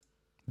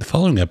The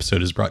following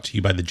episode is brought to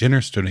you by the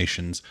generous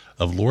donations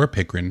of Laura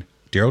Pickren,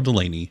 Daryl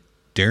Delaney,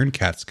 Darren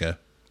Katska,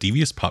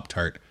 Devious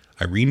Pop-Tart,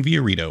 Irene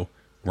Villarito,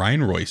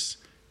 Ryan Royce,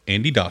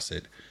 Andy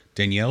Dossett,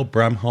 Danielle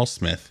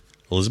Bramhall-Smith,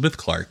 Elizabeth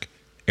Clark,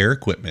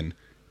 Eric Whitman,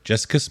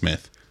 Jessica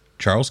Smith,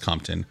 Charles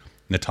Compton,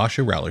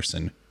 Natasha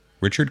Rallerson,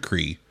 Richard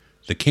Cree,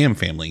 the Cam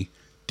family,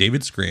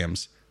 David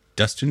Scrams,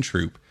 Dustin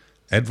Troop,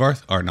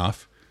 Edvarth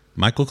Arnoff,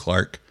 Michael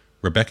Clark,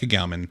 Rebecca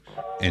Gauman,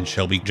 and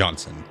Shelby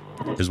Johnson,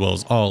 as well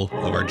as all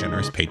of our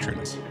generous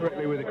patrons.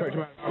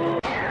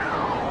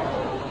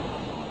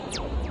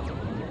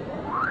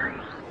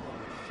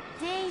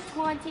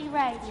 D20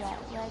 Radio,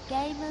 where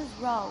gamers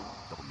roll.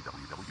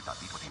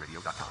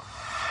 www.d20radio.com.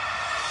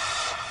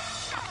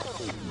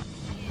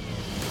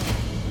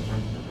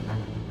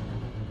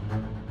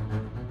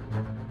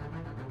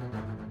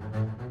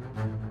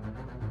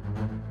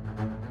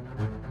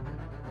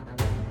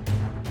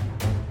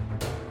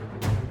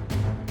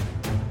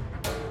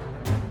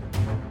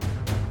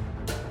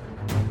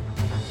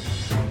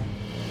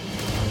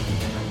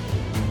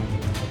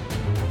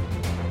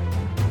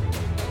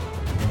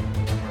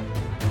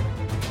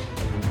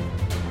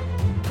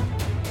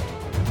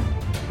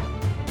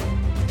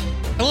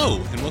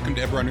 Hello, and welcome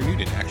to Eberron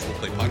Renewed, an actual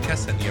play podcast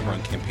set in the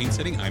Eberron campaign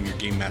setting. I'm your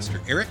Game Master,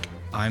 Eric.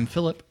 I'm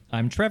Philip.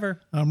 I'm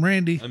Trevor. I'm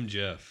Randy. I'm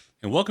Jeff.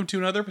 And welcome to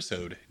another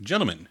episode.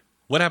 Gentlemen,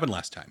 what happened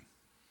last time?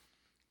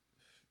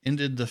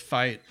 Ended the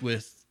fight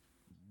with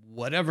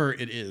whatever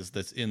it is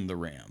that's in the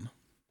ram.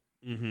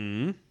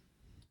 Mm-hmm.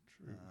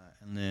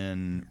 And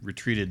then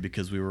retreated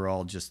because we were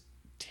all just,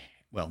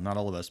 well, not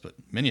all of us, but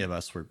many of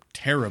us were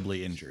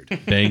terribly injured.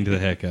 Banged the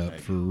heck up,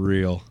 for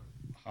real.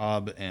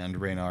 Hob and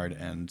Reynard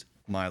and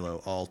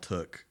Milo all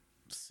took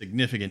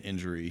significant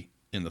injury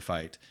in the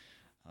fight,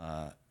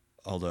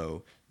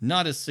 although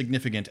not as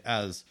significant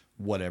as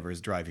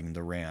whatever's driving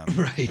the ram.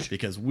 Right.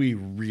 Because we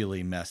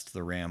really messed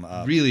the ram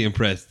up. Really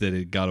impressed that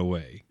it got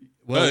away.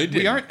 Well,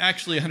 we aren't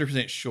actually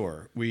 100%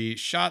 sure. We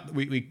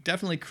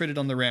definitely critted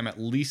on the ram at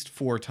least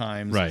 4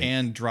 times, Right.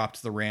 and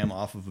dropped the ram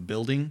off of a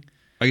building.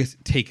 I guess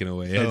taken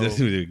away. So It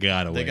doesn't mean it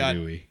got away, They got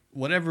do we?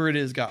 whatever it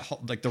is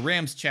like the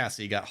ram's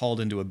chassis got hauled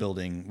into a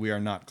building. We are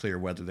not clear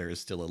whether there is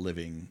still a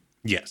living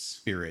Yes.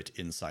 spirit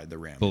inside the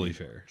ram. Fully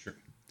fair. Sure.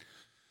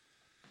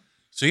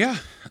 So yeah,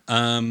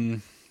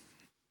 that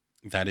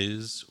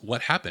is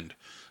what happened.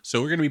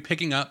 So we're going to be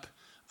picking up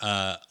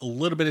a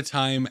little bit of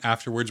time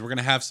afterwards. We're going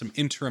to have some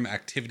interim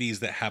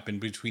activities that happen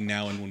between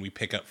now and when we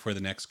pick up for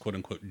the next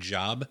quote-unquote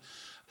job.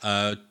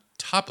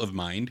 Top of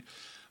mind,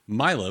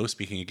 Milo,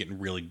 speaking of getting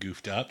really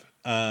goofed up,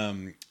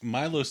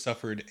 Milo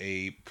suffered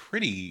a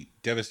pretty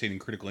devastating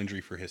critical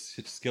injury for his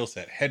skill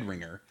set,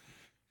 Headringer,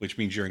 which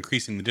means you're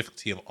increasing the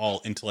difficulty of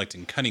all intellect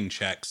and cunning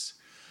checks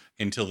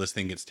until this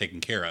thing gets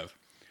taken care of.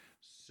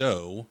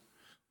 So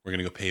we're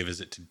going to go pay a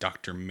visit to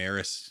Dr.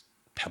 Maris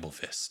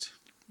Pebblefist.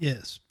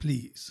 Yes,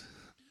 please.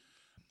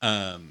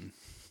 Okay.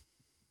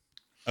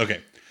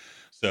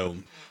 So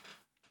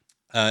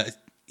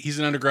he's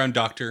an underground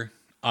doctor,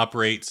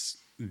 operates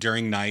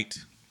during night.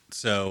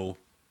 So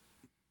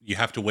you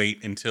have to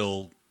wait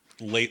until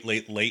late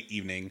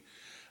evening.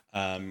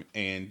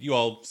 And you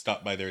all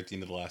stopped by there at the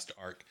end of the last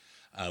arc.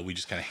 We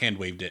just kind of hand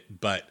waved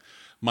it. But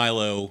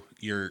Milo,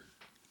 you're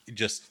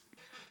just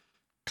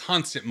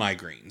constant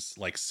migraines,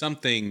 like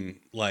something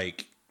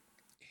like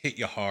hit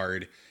you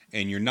hard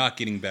and you're not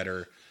getting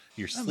better.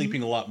 You're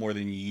sleeping a lot more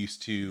than you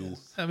used to.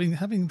 Yes,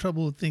 having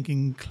trouble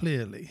thinking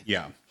clearly.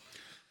 Yeah.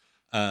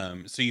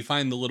 So you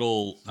find the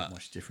little Not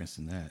much difference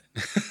in that.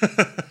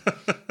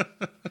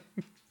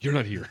 You're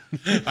not here.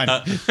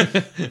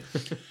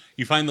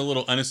 you find the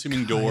little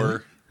unassuming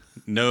door,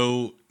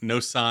 no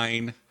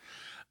sign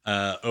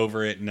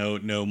over it,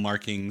 no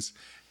markings,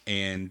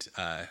 and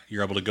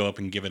you're able to go up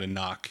and give it a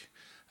knock,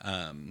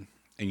 and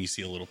you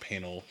see a little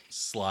panel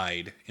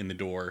slide in the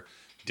door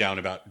down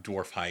about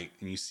dwarf height,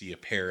 and you see a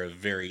pair of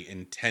very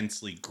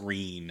intensely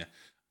green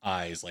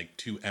eyes, like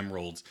 2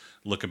 emeralds,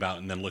 look about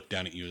and then look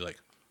down at you like,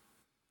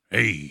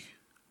 "Hey,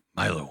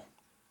 Milo,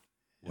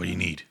 what do you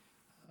need?"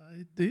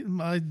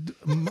 I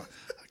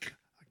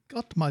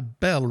got my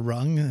bell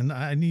rung, and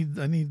I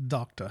need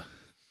doctor.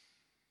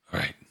 All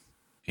right,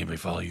 anybody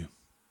follow you?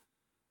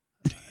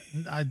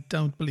 I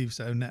don't believe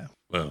so. No.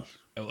 Well,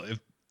 give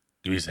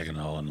me a second,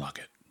 I'll unlock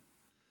it.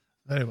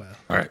 Very well.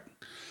 All right,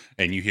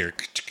 and you hear.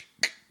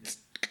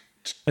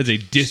 As a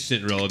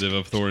distant relative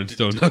of Thor and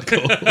Stone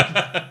Knuckle.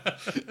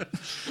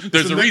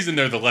 There's a reason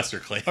they're the lesser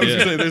clay. I was going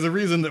to say, there's a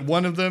reason that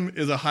one of them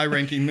is a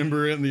high-ranking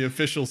member in the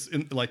official,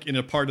 in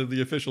a part of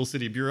the official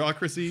city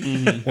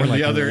bureaucracy, or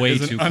like the other way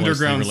is too an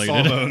closely underground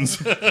related. sawbones.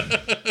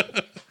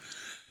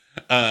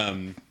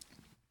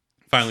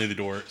 Finally, the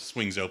door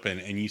swings open,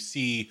 and you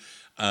see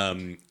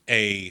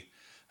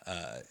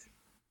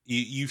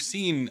you've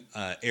seen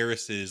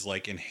Eris's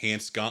like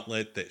enhanced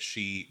gauntlet that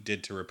she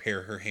did to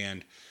repair her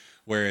hand,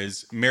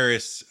 whereas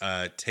Maris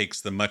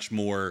takes the much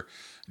more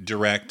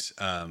direct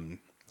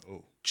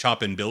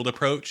chop and build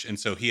approach, and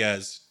so he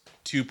has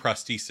 2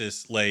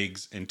 prosthesis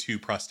legs and 2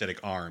 prosthetic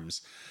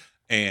arms,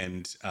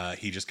 and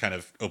he just kind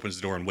of opens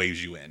the door and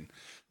waves you in.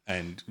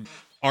 And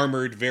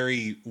armored,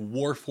 very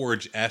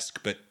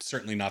Warforge-esque, but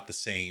certainly not the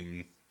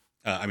same.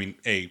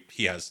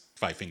 He has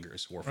 5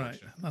 fingers, Warforged. Right.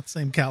 Not the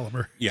same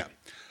caliber. Yeah.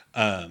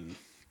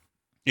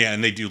 Yeah,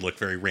 and they do look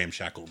very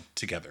ramshackled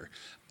together.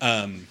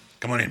 Come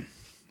on in.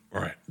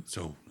 All right.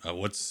 So,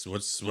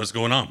 what's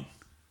going on?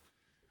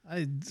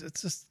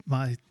 It's just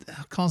my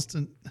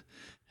constant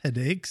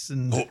headaches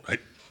and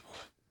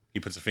He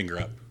puts a finger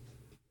up.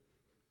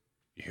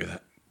 You hear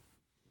that?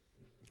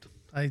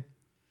 I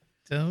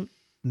don't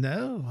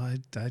know. I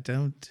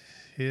don't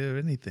hear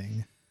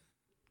anything.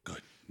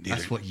 Good. Neither.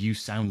 That's what you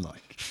sound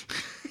like.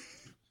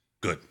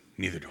 Good.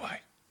 Neither do I.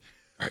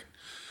 All right.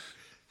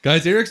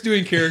 Guys, Eric's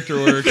doing character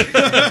work.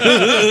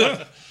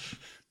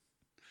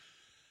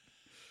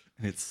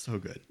 And it's so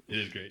good. It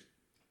is great.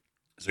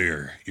 So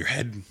your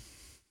head.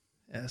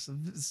 Yes,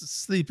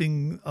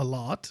 sleeping a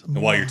lot.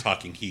 And while you're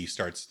talking, he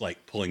starts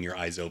like pulling your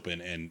eyes open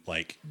and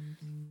like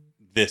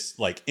this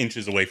like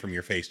inches away from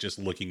your face, just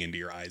looking into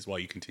your eyes while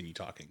you continue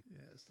talking.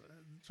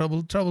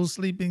 Trouble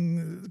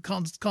sleeping,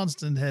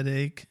 constant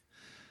headache.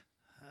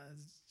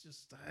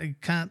 I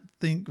can't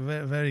think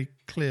very, very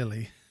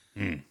clearly.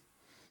 And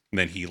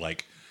then he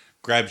like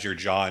grabs your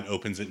jaw and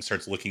opens it and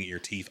starts looking at your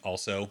teeth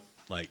also.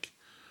 Like,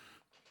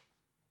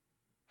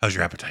 how's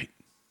your appetite?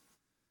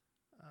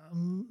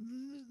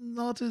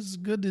 Not as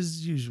good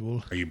as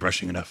usual. Are you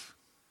brushing enough?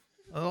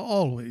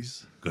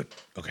 Always. Good.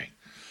 Okay.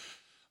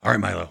 All right,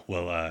 Milo.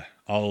 Well,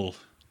 I'll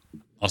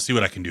see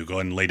what I can do. Go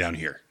ahead and lay down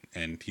here.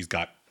 And he's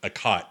got a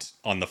cot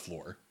on the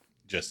floor,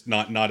 just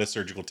not a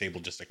surgical table,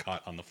 just a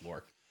cot on the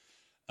floor.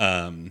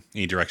 And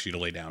he directs you to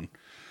lay down.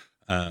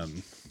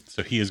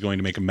 So he is going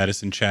to make a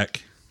medicine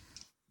check.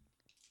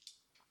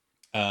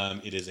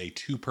 It is a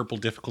 2 purple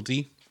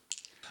difficulty.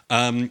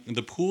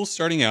 The pool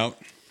starting out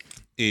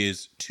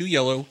is 2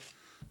 yellow,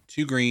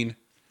 2 green,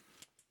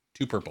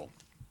 2 purple.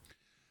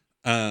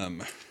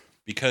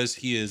 Because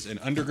he is an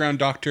underground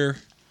doctor,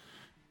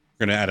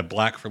 we're going to add a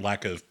black for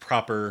lack of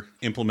proper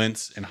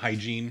implements and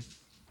hygiene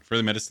for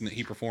the medicine that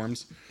he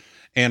performs.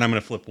 And I'm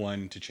going to flip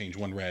 1 to change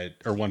 1 red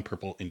or 1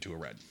 purple into a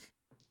red.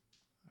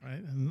 All right,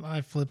 and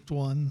I flipped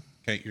 1.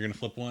 Okay, you're going to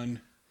flip 1.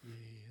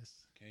 Yes.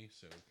 Okay,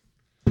 so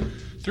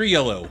 3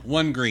 yellow,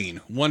 1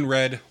 green, 1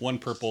 red, 1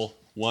 purple,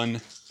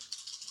 1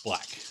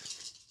 black.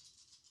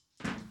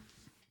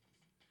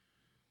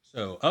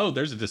 So,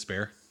 there's a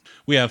despair.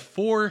 We have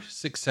 4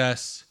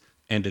 success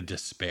and a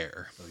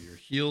despair. So you're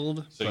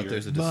healed, So but you're-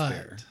 there's a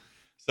despair.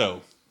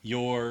 So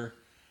you're,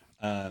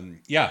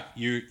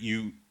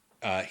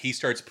 he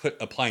starts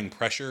applying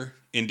pressure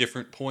in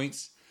different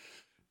points,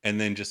 and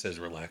then just says,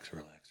 relax.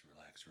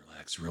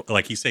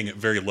 Like he's saying it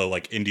very low,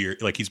 like into your,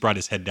 like he's brought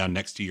his head down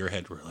next to your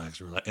head,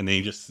 relax. And then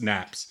he just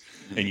snaps,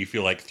 and you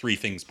feel like 3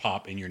 things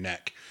pop in your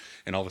neck,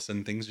 and all of a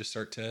sudden things just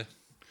start to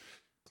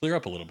clear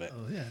up a little bit.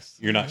 Oh, yes.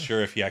 You're not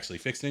sure if he actually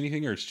fixed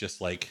anything, or it's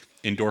just like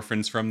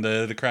endorphins from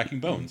the cracking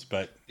bones.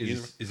 But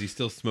Is he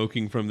still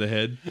smoking from the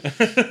head?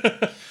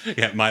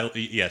 yeah, Milo.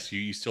 Yes,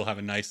 you still have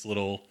a nice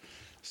little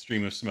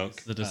stream of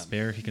smoke. The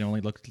despair, he can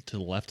only look to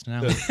the left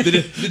now.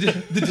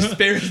 The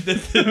despair is that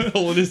the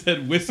hole in his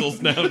head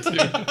whistles now too.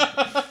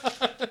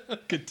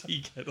 Like a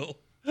tea kettle.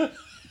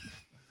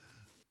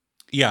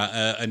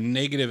 Yeah, a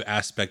negative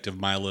aspect of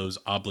Milo's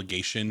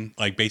obligation,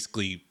 like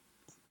basically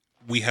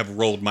we have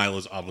rolled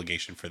Milo's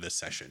obligation for this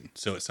session.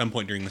 So at some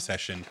point during the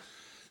session,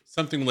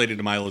 something related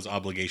to Milo's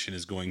obligation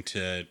is going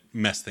to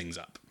mess things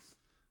up.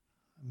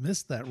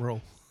 Missed that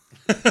roll.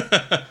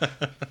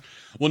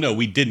 Well, no,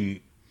 we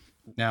didn't.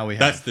 Now we have.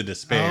 That's the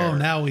despair. Oh,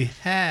 now we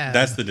have.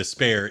 That's the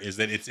despair, is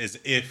that it's as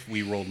if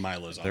we rolled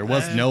Milo's There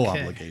obligation. was no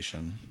Okay.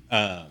 obligation.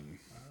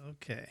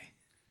 Okay.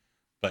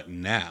 But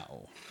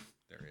now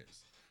there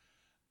is.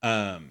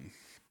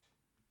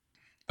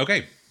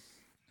 Okay.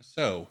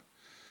 So,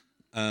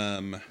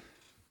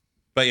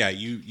 but yeah,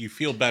 you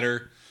feel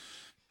better.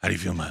 How do you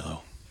feel,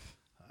 Milo?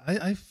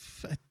 I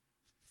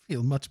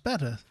feel much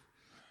better.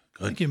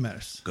 Good. Thank you,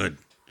 Maris. Good.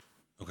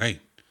 Okay.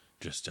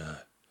 Just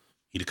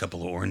eat a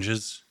couple of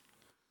oranges.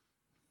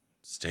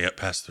 Stay up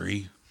past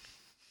 3.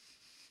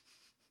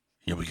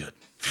 You'll be good.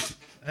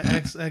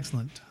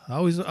 Excellent. I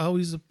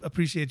always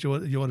appreciate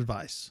your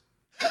advice.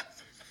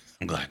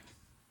 I'm glad.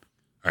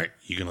 All right,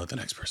 you can let the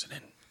next person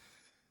in.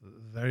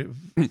 Very.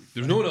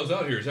 There's no one else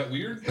out here. Is that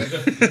weird?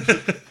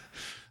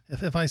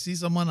 If I see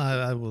someone,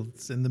 I will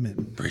send them in.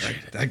 Appreciate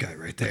it. That guy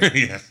right there.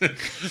 Yeah.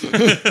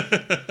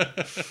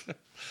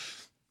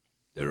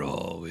 They're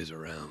always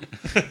around.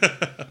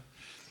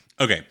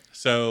 Okay,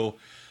 so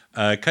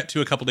cut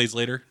to a couple days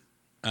later,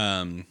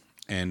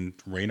 and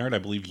Reynard, I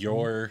believe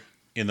you're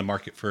in the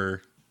market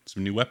for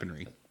some new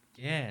weaponry.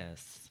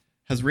 Yes.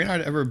 Has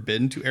Reynard ever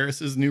been to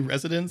Eris's new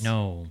residence?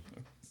 No.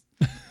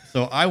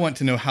 So I want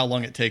to know how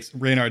long it takes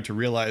Reynard to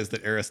realize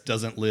that Eris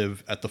doesn't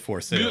live at the Four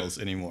Sails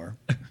anymore.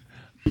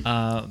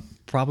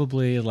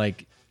 Probably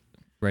like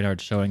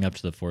Reynard showing up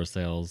to the Four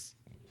Sails,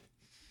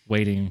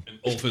 waiting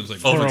Ulfin's like,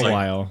 for Ulfin's a like-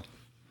 while.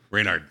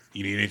 Reynard,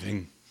 you need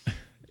anything?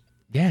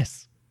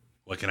 Yes.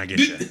 What can I get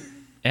you?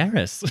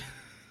 Eris.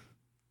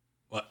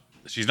 What?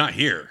 She's not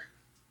here.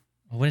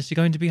 When is she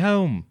going to be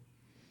home?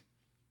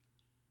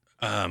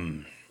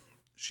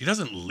 She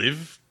doesn't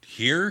live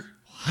here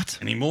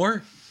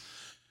anymore.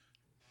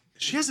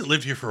 She hasn't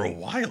lived here for a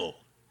while.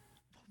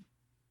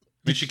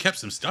 I mean, she kept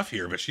some stuff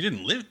here, but she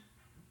didn't live.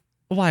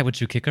 Why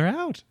would you kick her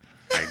out?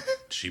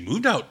 She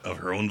moved out of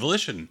her own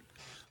volition.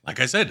 Like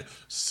I said,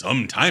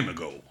 some time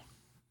ago.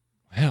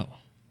 Well,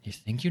 you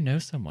think you know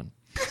someone.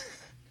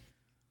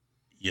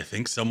 You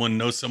think someone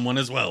knows someone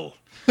as well.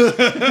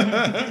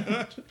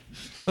 Well,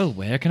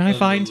 where can I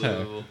find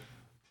her?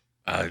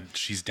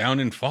 She's down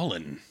in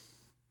Fallen.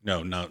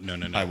 No.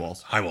 High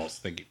Walls. High Walls,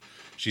 thank you.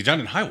 She's down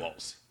in High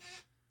Walls.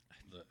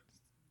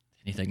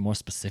 Anything more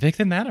specific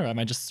than that, or am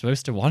I just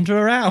supposed to wander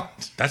around?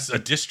 That's a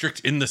district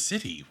in the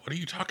city. What are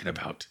you talking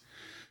about?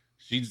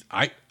 She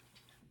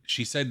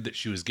said that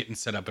she was getting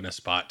set up in a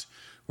spot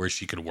where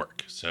she could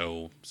work.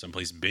 So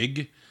someplace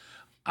big.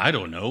 I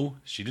don't know.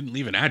 She didn't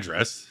leave an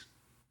address.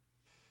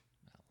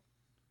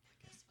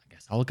 I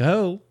guess I'll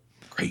go.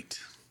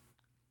 Great.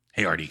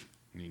 Hey, Artie.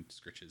 And he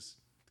scritches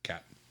the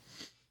cat.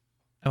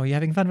 Oh, are you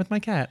having fun with my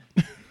cat?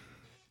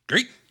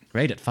 Great.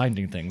 Great at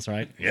finding things,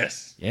 right?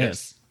 Yes.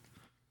 Yes.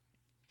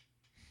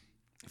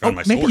 Found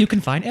my maybe sword. you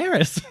can find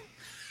Eris.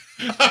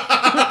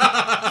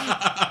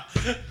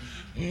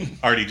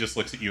 Artie just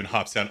looks at you and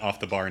hops down off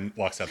the bar and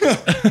walks out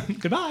the door.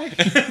 Goodbye.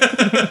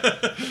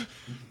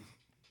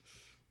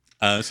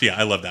 So yeah,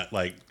 I love that.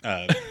 Like,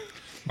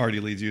 Artie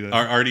leads you to.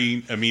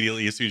 Artie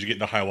immediately, as soon as you get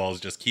into High Walls,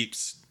 just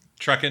keeps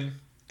trucking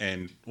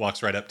and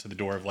walks right up to the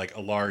door of like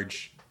a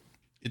large.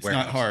 It's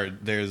warehouse. not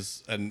hard.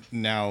 There's a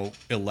now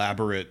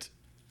elaborate,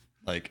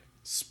 like,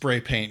 spray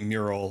paint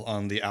mural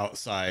on the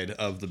outside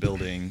of the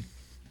building.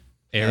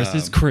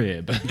 Eris's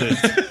crib.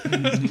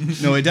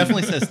 No, it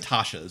definitely says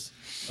Tasha's.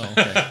 Oh,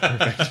 okay.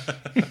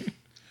 Perfect.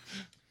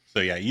 So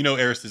yeah, you know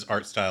Eris's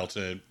art style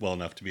well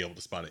enough to be able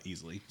to spot it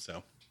easily.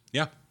 So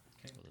yeah.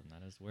 Okay, well, then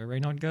that is where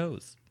Reynard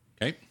goes.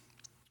 Okay.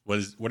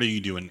 What are you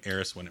doing,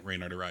 Eris, when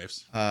Reynard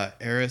arrives?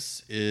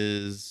 Eris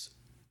is,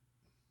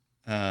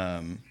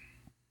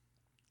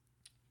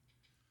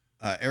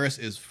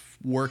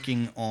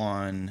 working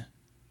on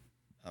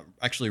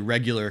actually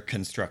regular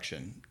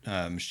construction.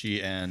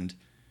 She and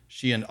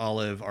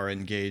Olive are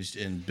engaged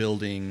in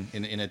building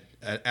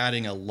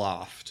adding a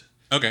loft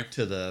Okay.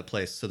 to the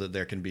place so that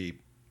there can be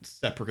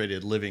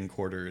separated living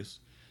quarters.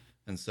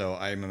 And so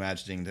I'm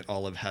imagining that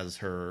Olive has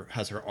her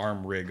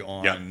arm rig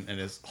on Yeah. and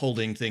is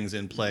holding things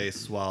in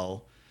place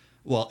while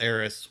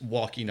Eris,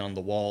 walking on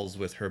the walls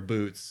with her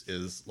boots,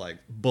 is like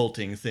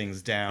bolting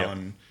things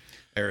down.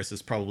 Eris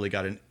has probably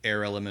got an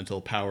air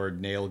elemental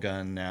powered nail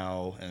gun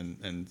now, and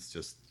it's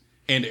just.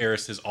 And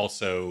Eris has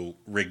also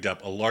rigged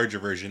up a larger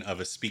version of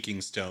a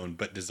speaking stone,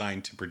 but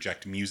designed to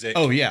project music.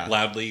 Oh, yeah.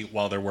 Loudly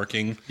while they're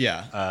working.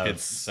 Yeah,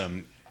 It's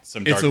some it's a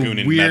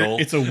Dargoonin weird metal.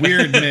 it's a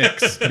weird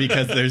mix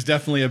because there's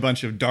definitely a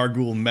bunch of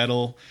Dargul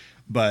metal,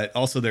 but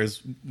also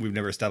we've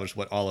never established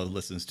what Olive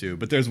listens to,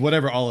 but there's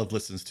whatever Olive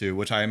listens to,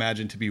 which I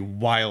imagine to be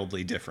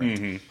wildly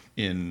different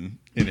in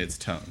its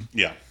tone.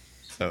 Yeah.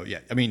 So yeah,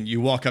 I mean,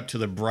 you walk up to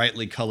the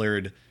brightly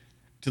colored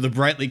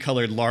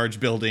large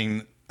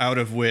building out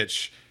of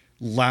which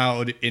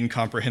loud,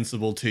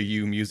 incomprehensible to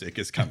you music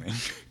is coming.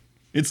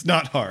 It's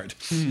not hard.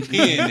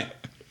 In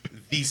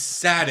the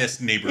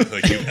saddest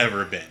neighborhood you've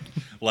ever been.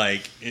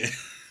 Like,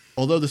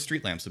 Although the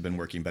street lamps have been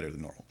working better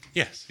than normal.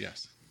 yes.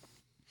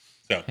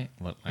 So Okay,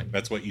 well, I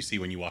that's what you see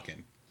when you walk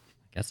in.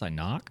 guess I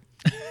knock.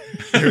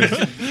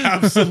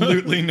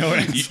 Absolutely no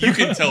answer. You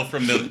can tell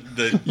from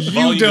the You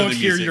volume don't of the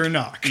hear music. your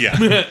knock.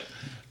 Yeah.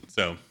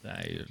 So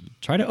I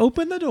try to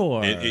open the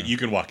door. you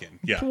can walk in.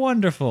 Yeah.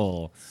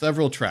 Wonderful.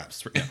 Several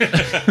traps.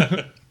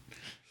 Yeah.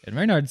 And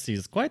Reynard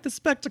sees quite the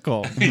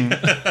spectacle.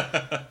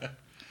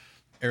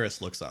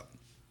 Eris looks up.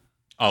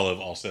 Olive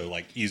also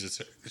like uses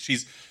her.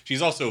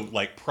 She's also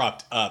like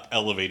propped up,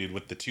 elevated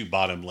with the two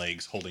bottom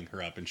legs holding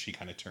her up, and she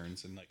kind of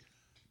turns and like,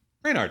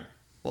 Reynard.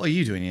 What are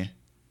you doing here?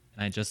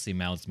 And I just see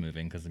mouths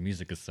moving because the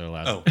music is so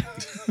loud.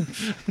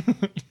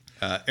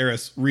 Oh,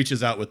 Eris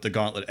reaches out with the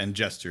gauntlet and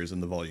gestures in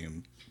the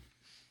volume.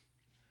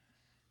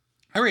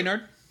 hi,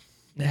 Reynard.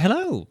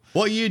 Hello.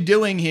 What are you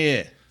doing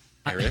here?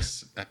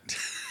 Iris.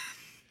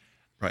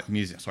 Right,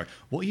 music. Sorry.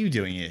 What are you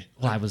doing here?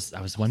 Well, I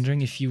was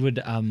wondering if you would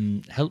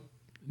help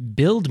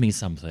build me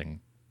something.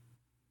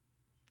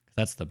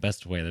 That's the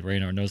best way that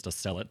Reynard knows to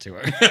sell it to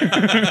her.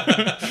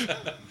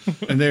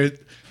 And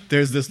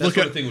there's this That look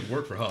sort of of thing would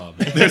work for Hob.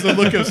 there's a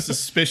look of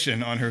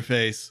suspicion on her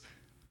face.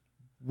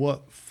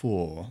 What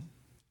for?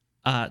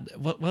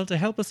 Well, to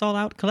help us all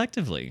out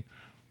collectively.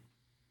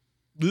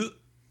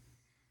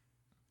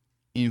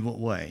 In what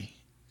way?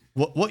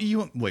 What do you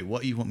want? Wait,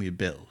 what do you want me to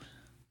build?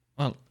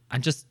 Well,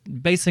 I'm just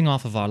basing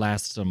off of our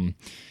last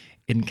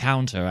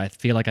encounter. I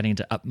feel like I need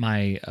to up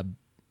my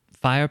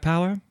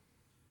firepower.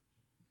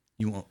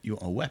 You want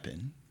a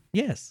weapon?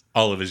 Yes.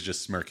 Olive is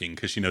just smirking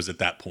because she knows at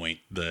that point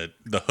the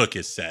hook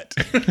is set.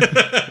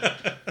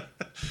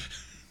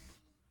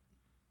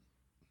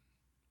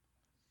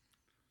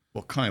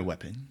 What kind of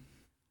weapon?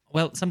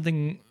 Well,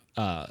 something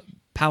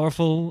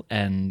powerful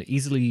and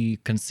easily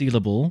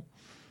concealable.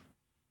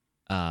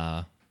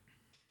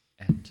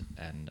 And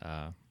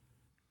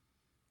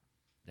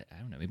I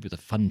don't know, maybe with a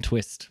fun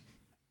twist.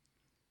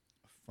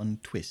 Fun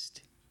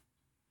twist.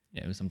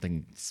 Yeah, with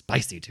something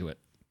spicy to it.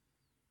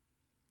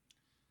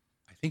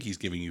 I think he's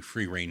giving you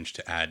free range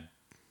to add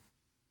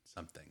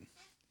something.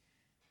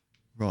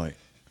 Right.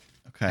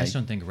 Okay. I just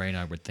don't think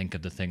Reynard would think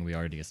of the thing we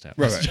already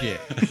established. Right. Yeah.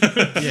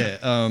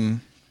 yeah.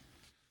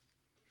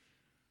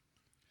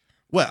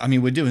 Well, I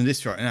mean, we're doing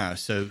this right now,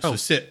 so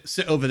sit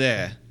over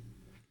there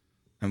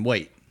and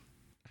wait.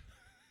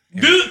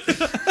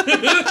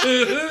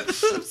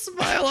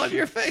 Smile on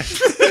your face.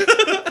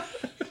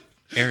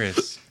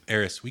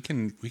 Eris, we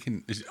can.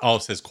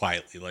 Olive says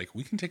quietly, like,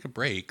 we can take a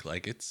break.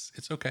 Like, it's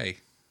okay.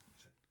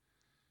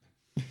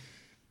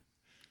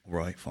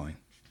 Right. Fine.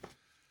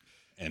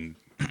 And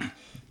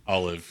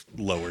Olive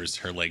lowers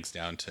her legs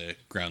down to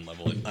ground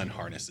level and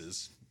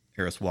unharnesses.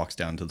 Eris walks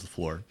down to the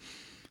floor.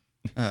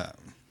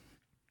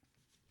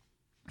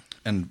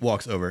 And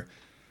walks over.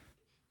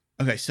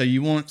 Okay, so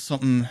you want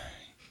something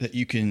that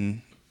you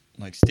can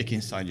like stick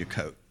inside your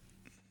coat.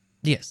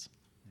 Yes.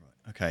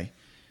 Okay.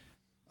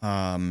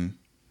 So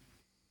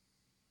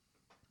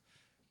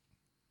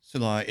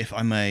like if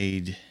I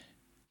made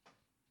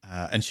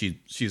and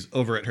she's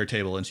over at her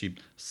table and she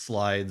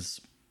slides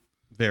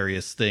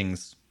various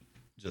things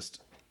just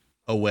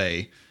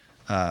away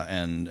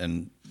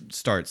and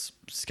starts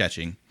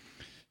sketching.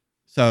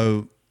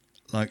 So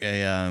like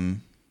a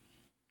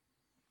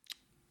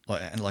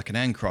like an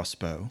end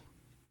crossbow,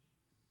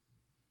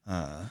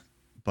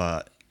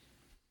 but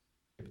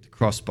the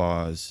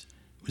crossbars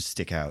would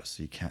stick out,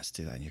 so you can't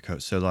stick that in your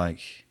coat. So,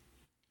 like,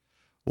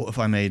 what if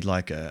I made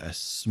like a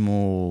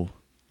small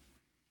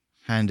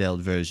handheld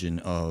version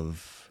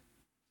of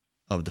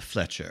the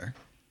Fletcher,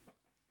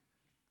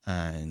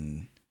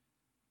 and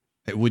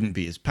it wouldn't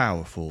be as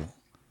powerful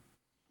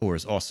or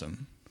as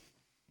awesome,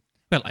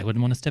 Well, I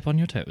wouldn't want to step on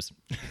your toes.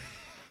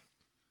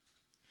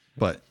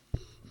 but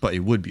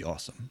it would be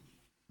awesome.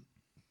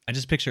 I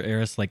just picture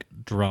Eris like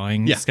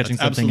drawing, Yeah, sketching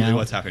that's something absolutely out.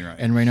 what's happening right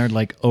now. And Reynard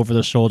like over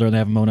the shoulder, and they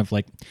have a moment of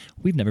like,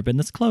 we've never been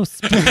this close.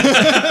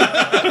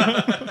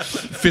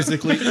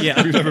 Physically,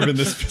 yeah, we've never been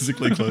this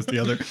physically close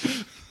together.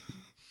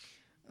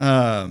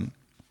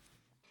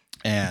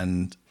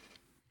 And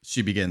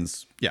she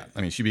begins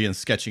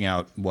sketching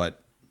out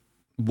what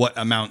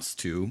amounts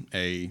to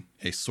a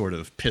sort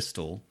of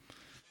pistol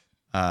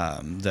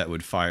that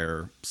would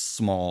fire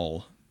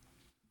small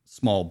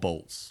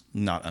bolts,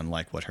 not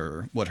unlike what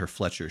her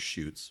Fletcher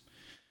shoots.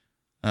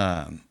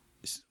 Well,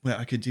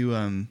 I could do.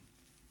 I've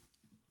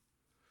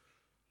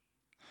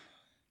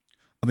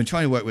been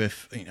trying to work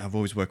with. I've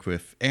always worked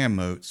with air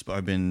motes,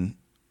 but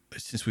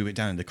since we went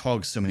down into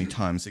cogs so many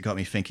times, it got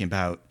me thinking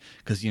about,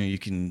 because you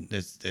can.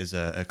 There's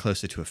a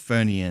closer to a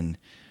Fernian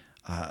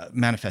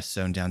manifest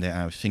zone down there,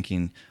 and I was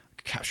thinking I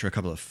could capture a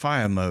couple of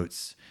fire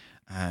motes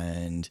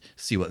and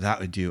see what that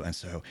would do. And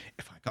so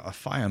if I got a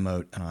fire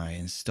mote and I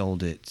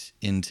installed it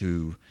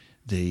into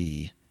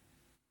the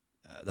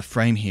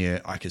frame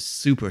here, I could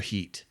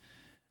superheat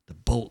the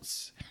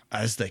bolts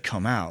as they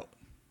come out,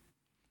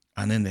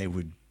 and then they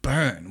would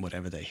burn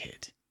whatever they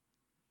hit.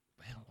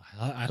 Well,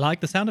 I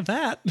like the sound of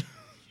that. That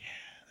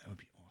would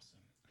be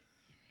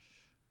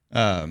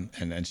awesome.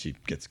 And then she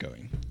gets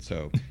going.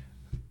 So,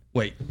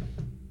 wait.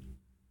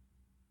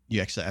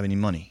 You actually have any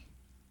money?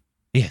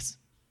 Yes.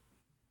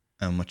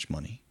 How much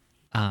money?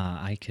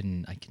 I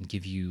can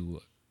give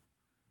you.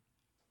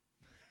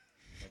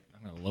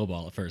 I'm gonna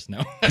lowball it first.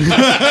 No.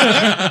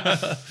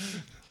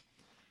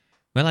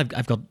 Well,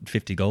 I've got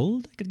 50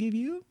 gold. I could give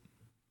you.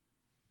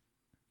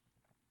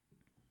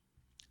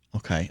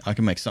 Okay, I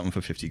can make something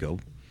for 50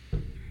 gold.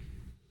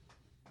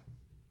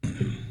 All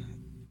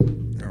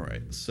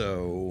right,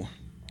 so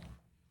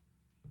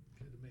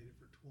Could have made it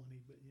for 20,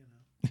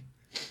 but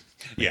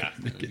Yeah,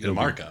 the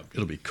markup.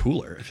 it'll be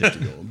cooler at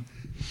 50 gold.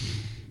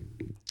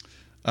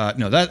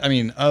 No,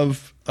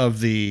 of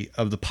the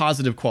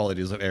positive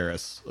qualities of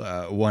Eris,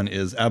 one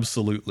is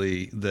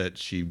absolutely that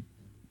she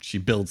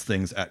builds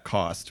things at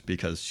cost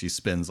because she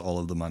spends all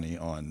of the money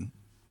on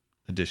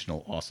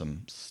additional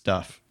awesome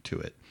stuff to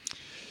it.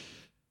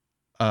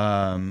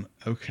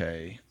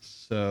 Okay,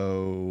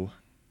 so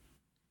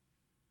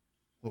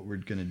what we're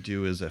gonna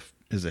do is a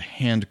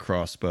hand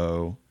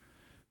crossbow,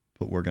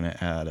 but we're gonna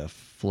add a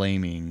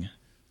flaming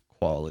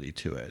quality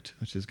to it,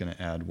 which is gonna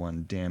add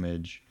 1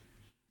 damage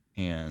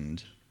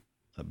and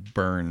a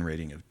burn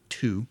rating of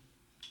 2.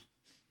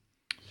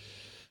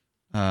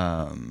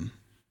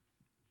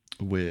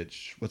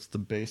 What's the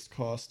base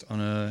cost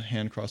on a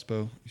hand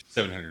crossbow?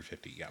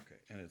 750. Yeah. Okay,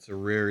 and it's a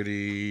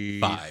rarity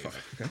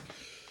 5. Okay.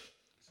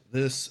 So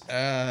this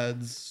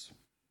adds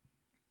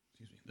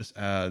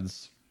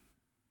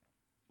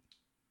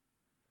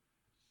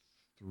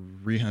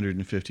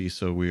 350,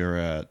 so we are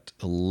at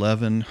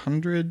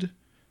 1100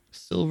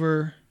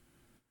 silver,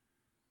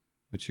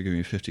 which you're giving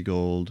me 50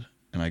 gold,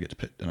 and I get to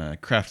put, and I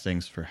craft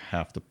things for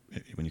half the,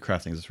 when you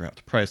craft things it's for half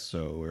the price,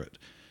 so we're at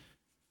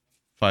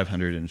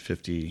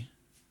 550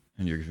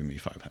 and you're giving me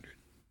 500.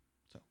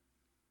 So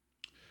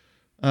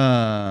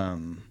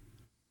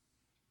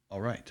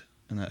all right.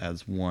 and that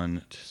adds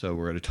 1. So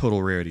we're at a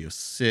total rarity of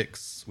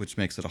 6, which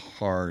makes it a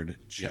hard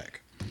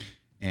check,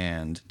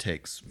 and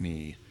takes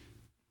me.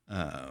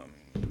 Imagine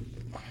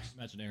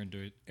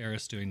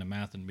Eris doing the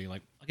math and being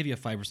like, "I'll give you a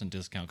 5%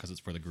 discount because it's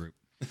for the group."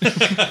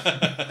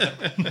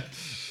 Sorry,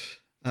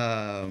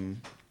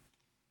 I'm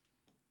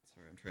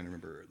trying to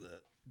remember the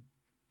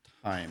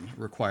time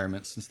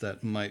requirement, since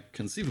that might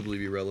conceivably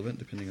be relevant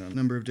depending on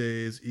number of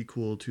days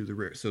equal to the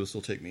rare. So this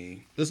will take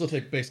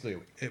basically a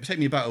week. It will take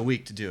me about a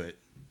week to do it.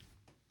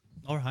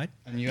 All right.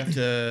 And you have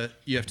to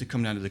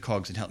come down to the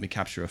cogs and help me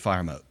capture a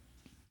fire moat.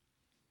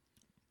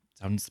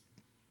 Sounds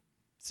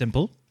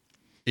simple.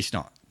 It's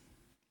not.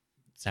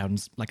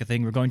 Sounds like a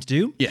thing we're going to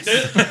do. Yes.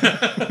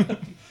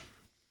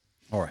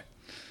 All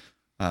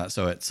right.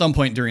 So at some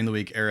point during the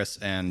week, Eris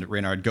and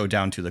Reynard go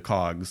down to the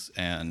cogs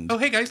and. Oh,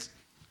 hey guys,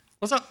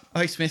 what's up? Oh,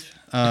 hey Smith.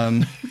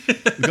 We're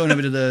going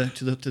over to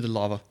the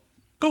lava.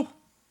 Go.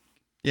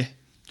 Yeah.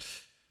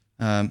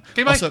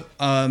 Okay, bye. Also,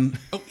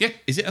 Oh yeah.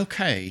 is it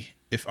okay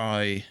if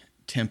I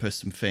temper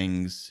some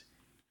things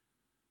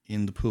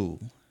in the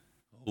pool?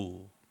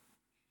 Oh.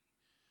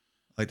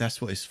 Like,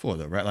 that's what it's for,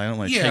 though, right? Like, I don't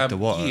want to Yeah, take the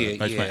water. yeah, I just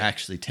want to yeah.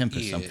 actually temper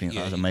something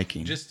as I'm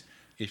making. Just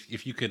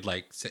if you could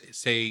like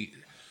say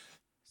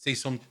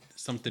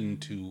something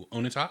to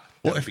Onita,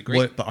 that would be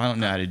great. But I don't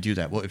know how to do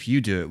that. What if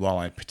you do it while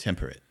I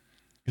temper it?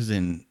 Because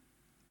then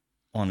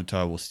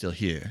Onatar will still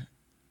hear,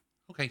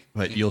 Okay.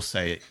 but you'll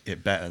say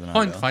it better than I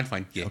will.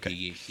 Fine. Yeah,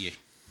 Okay.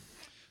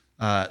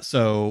 yeah.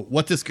 So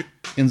what this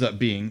ends up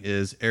being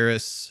is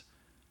Eris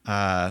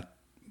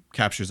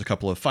captures a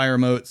couple of fire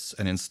moats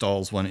and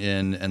installs one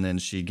in, and then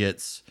she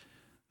gets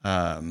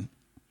some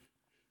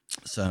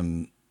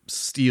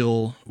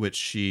steel, which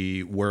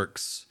she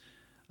works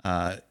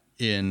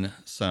in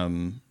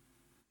some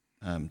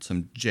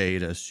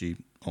jade, as she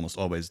almost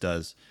always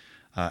does,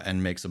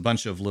 and makes a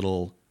bunch of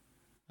little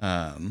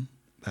and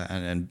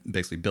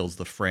basically builds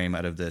the frame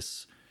out of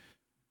this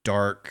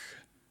dark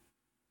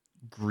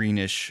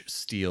greenish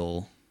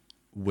steel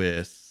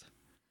with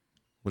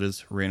what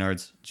is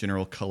Reynard's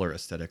general color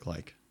aesthetic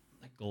like?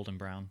 Like golden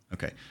brown.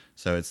 Okay,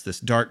 so it's this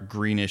dark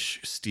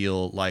greenish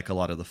steel, like a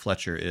lot of the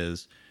Fletcher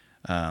is,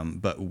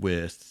 but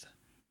with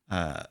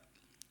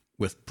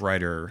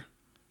brighter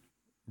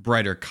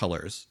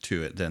colors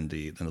to it than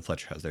the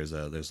Fletcher has. There's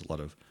a lot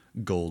of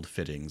gold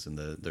fittings, and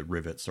the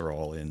rivets are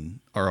all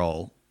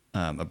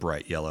a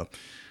bright yellow,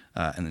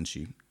 and then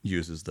she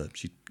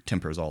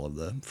tempers all of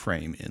the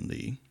frame in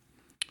the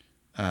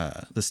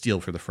steel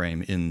for the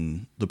frame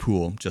in the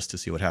pool just to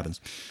see what happens.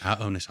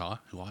 Onita,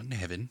 who art in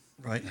heaven.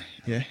 Right.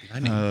 Yeah. I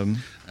know.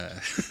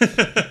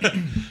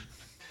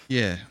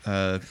 Yeah.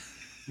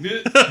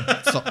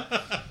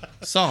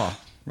 Saw.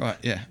 Right.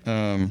 Yeah.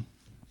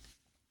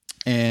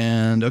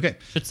 And okay.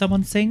 Should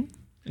someone sing?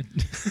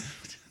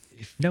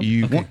 No.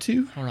 You Okay. want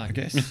to? All right. I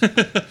guess.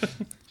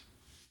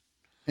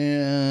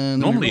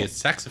 And Normally it's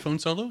saxophone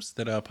solos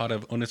that are part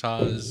of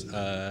Onita's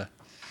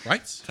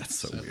rights. that's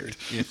so weird.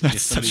 If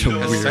That's such a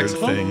somebody has weird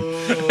saxophone,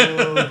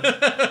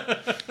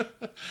 thing.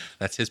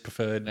 that's his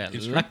preferred Well,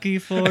 instrument. lucky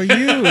for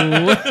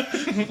you.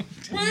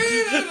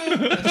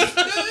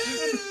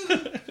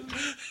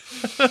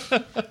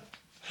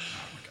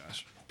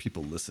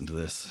 People listen to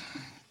this.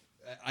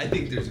 I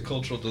think there's a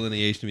cultural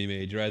delineation to be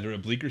made. You're either a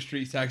Bleecker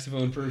Street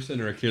saxophone person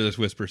or a Careless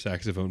Whisper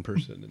saxophone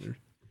person, and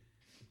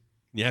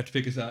you have to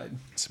pick a side.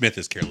 Smith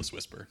is Careless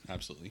Whisper,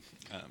 absolutely.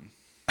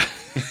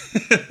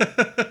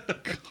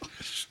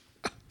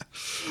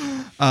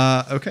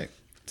 Okay,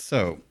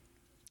 so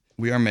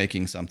we are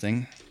making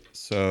something.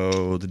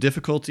 So the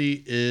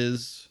difficulty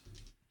is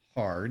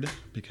hard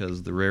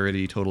because the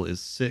rarity total is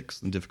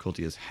 6, and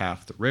difficulty is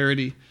half the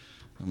rarity,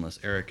 unless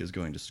Eric is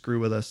going to screw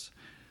with us.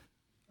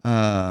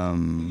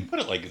 You put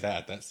it like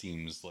that, that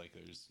seems like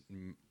there's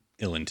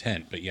ill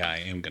intent, but yeah, I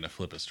am going to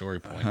flip a story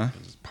point.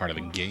 It's part of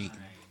the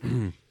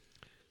game.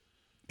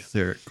 Because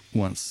Eric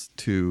wants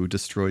to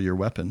destroy your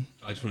weapon.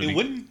 I just want It to.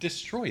 wouldn't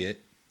destroy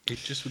it, it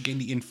just would gain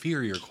the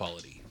inferior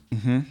quality.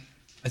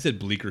 I said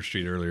Bleecker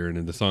Street earlier, and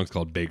then the song's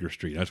called Baker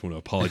Street. I just want to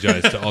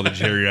apologize to all the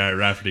Jerry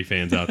Rafferty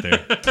fans out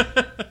there.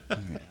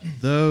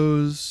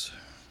 Those.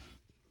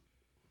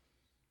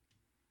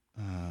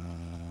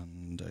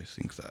 And I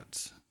think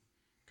that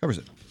covers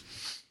it.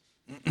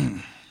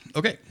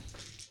 Okay.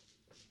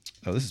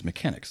 Oh, this is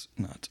mechanics,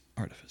 not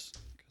artifice.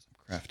 Because I'm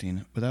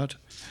crafting without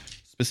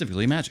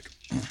specifically magic.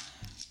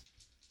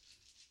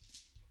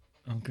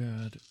 Oh,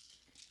 God.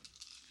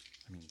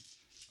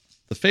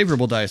 The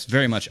favorable dice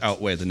very much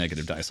outweigh the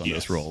negative dice on Yes.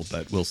 this roll,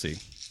 but we'll see.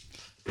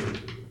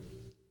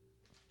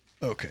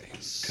 Okay.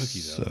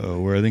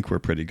 So I think we're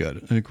pretty good.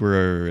 I think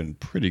we're in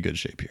pretty good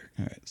shape here.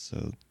 All right.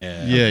 So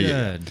yeah.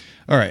 Good.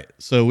 All right.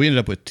 So we ended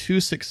up with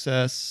 2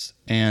 success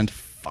and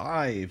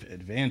 5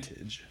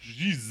 advantage.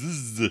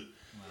 Jesus.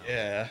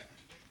 Yeah.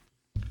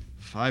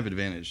 5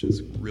 advantage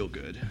is real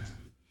good.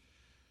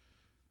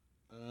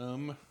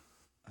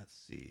 Let's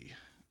see.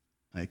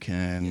 I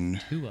can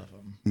 2 of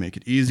them. make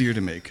it easier to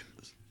make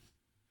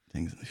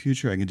things in the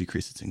future. I can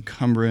decrease its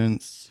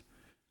encumbrance.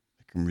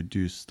 I can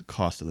reduce the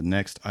cost of the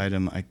next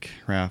item I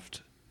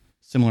craft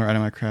Similar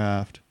item I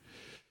craft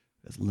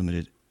has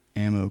limited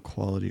ammo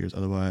quality or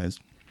otherwise.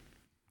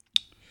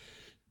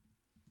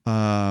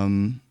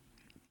 Craft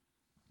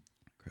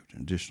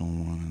an additional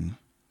one.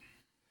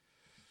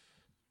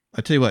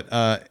 I tell you what,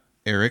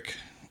 Eric,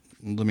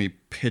 let me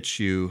pitch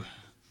you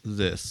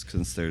this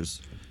since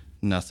there's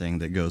nothing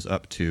that goes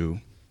up to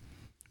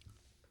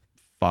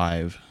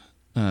 5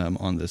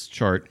 on this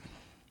chart.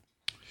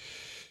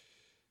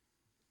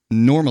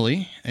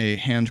 Normally, a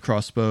hand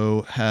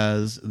crossbow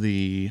has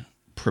the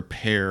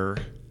prepare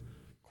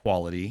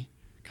quality.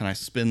 Can I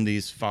spin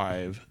these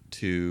 5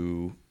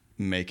 to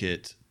make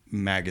it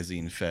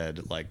magazine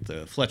fed like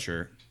the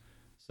Fletcher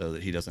so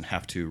that he doesn't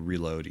have to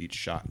reload each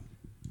shot?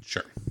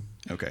 Sure.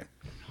 Okay.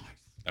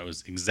 That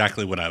was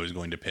exactly what I was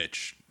going to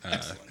pitch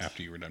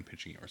after you were done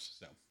pitching yours.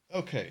 So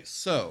Okay,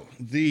 so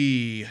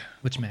the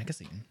Which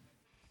magazine?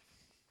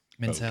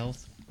 Men's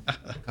Health?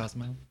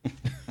 Cosmo?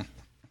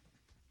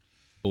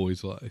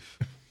 Boys Life.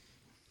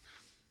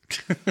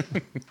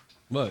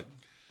 What?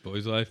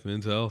 Boys Life,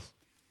 Men's Health.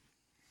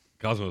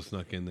 Cosmo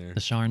snuck in there. The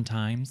Sharn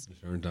Times? The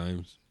Sharn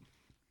Times.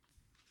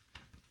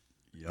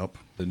 Yep.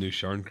 The new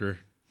Sharnker.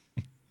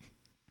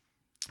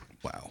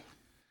 Wow.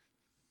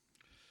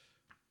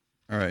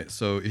 All right,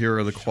 so here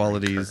are the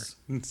qualities.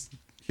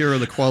 Here are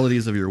the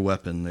qualities of your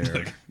weapon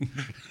there,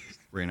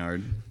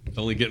 Reynard. It's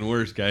only getting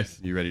worse, guys.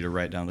 You ready to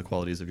write down the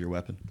qualities of your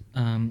weapon?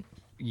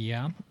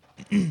 Yeah.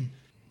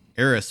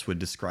 Eris would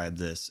describe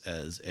this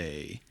as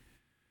a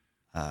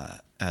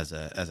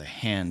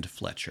hand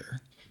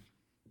Fletcher.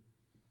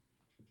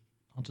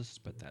 I'll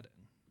just put that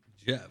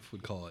in. Jeff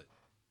would call it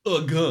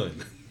a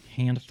gun.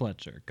 Hand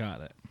Fletcher.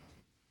 Got it.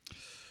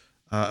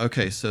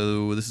 Okay,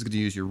 so this is going to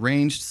use your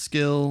ranged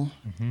skill.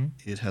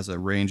 It has a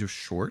range of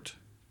short.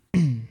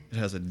 It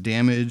has a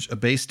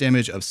base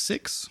damage of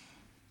 6,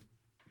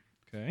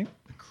 Okay.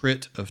 a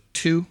crit of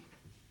 2,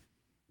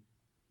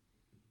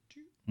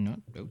 Not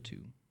go to.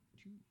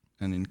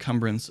 an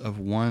encumbrance of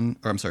 1,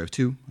 or I'm sorry, of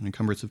 2, an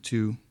encumbrance of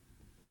 2.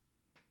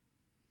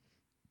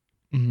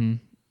 Mm-hmm.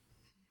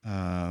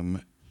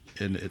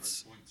 And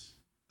it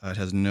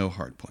has no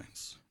hard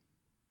points.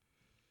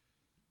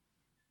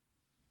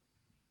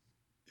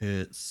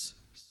 Its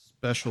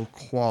special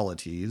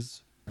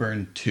qualities: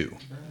 burn 2.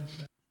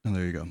 And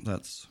there you go.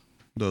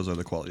 Those are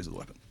the qualities of the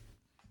weapon.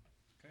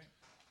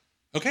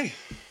 okay.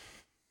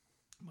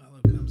 Milo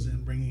comes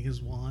in bringing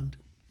his wand.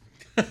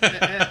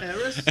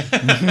 Eris?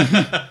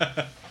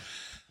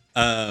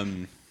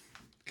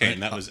 Okay,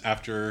 and that was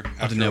after.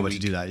 I don't know what to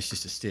do that. It's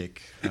just a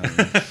stick.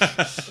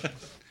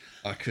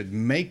 I could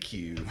make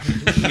you.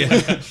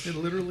 It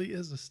literally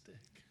is a stick.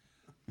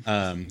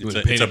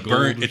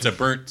 It's a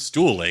burnt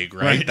stool leg,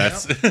 right?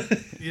 That's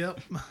Yep.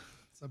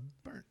 It's a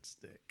burnt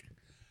stick.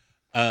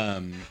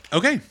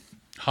 okay.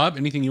 Hob,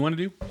 anything you want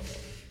to do?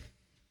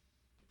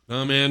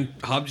 Oh man,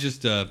 Hob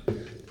just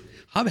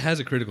Hob has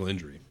a critical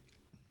injury.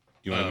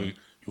 You want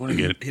to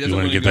get He doesn't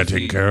wanna get go that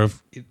taken see- care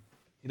of? He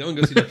don't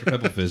go see Dr.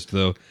 Pepplefist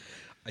though.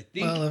 I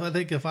think Well, I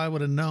think if I would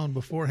have known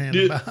beforehand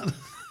about it,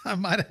 I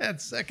might have had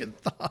second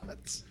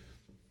thoughts.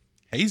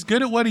 He's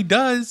good at what he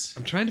does.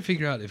 I'm trying to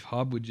figure out if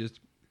Hob would just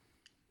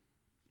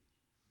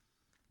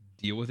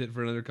deal with it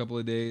for another couple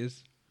of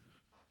days.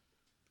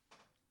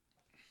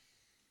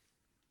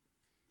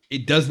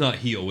 It does not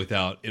heal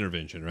without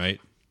intervention, right?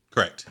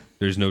 Correct.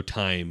 There's no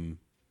time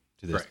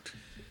to this. Correct.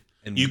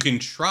 And You can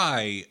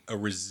try a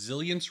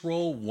resilience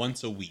roll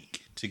once a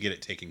week to get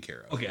it taken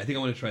care of. Okay, I think I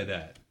want to try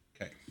that.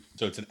 Okay.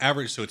 So it's an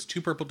average. So it's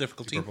 2 purple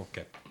difficulty. Purple.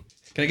 Okay.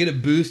 Can I get a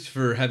boost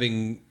for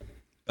having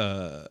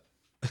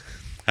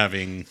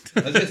Having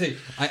I was gonna say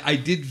I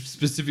did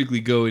specifically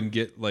go and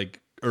get like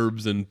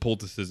herbs and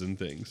poultices and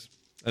things.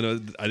 I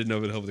didn't know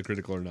if it helped with the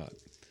critical or not.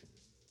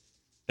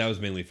 That was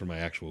mainly for my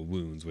actual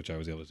wounds, which I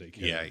was able to take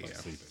care of while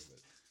sleeping.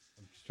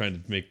 But I'm just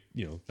trying to make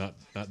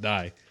not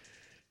die.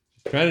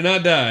 Just trying to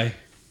not die.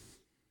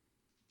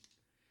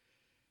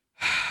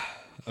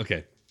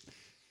 Okay,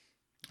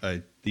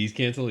 these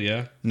cancel,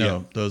 yeah.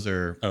 No, those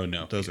are. Oh,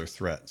 no. those are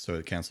threats. So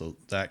it cancels.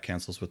 That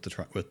cancels with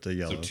the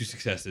yellow. So 2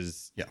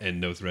 successes Yeah.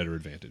 and no threat or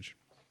advantage.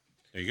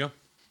 there you go.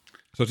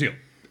 So it's heal.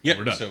 Yeah.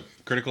 We're done. So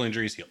critical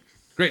injuries healed.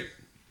 Great.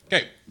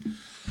 Okay.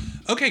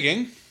 Okay,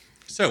 gang.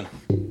 So,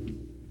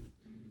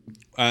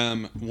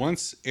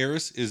 once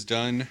Eris is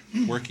done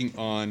working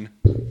on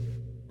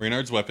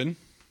Reynard's weapon,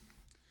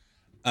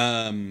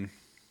 and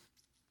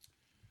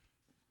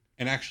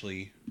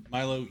actually,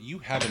 Milo, you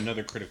have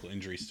another critical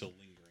injury still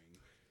lingering.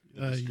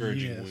 The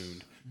discouraging Yes.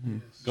 wound.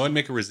 Go ahead and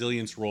make a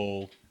resilience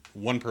roll,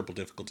 1 purple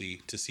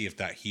difficulty, to see if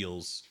that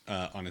heals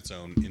on its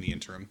own in the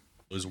interim.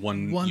 It was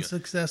One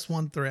success,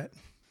 one threat.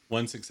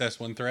 1 success,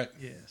 1 threat.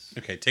 Yes.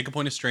 Okay, take a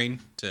point of strain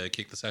to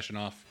kick the session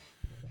off.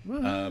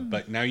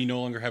 But now you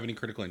no longer have any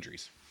critical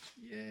injuries.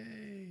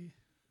 Yay.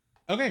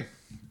 Okay.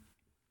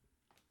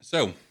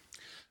 So,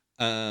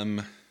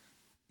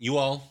 you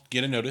all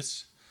get a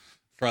notice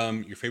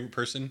from your favorite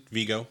person,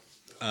 Vigo,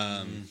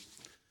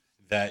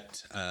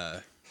 that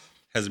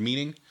has a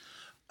meeting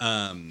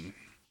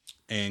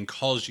and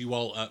calls you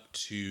all up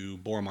to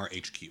Boromar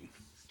HQ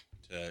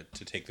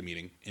to take the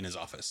meeting in his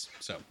office.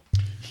 So,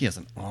 He has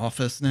an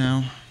office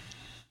now.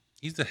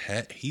 He's the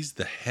head. He's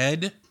the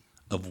head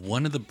of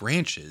one of the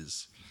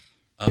branches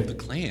of the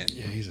clan.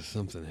 Yeah, he's a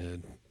something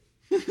head.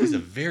 He's a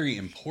very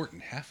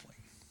important halfling.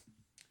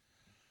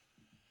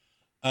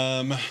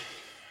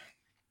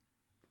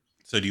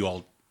 So do you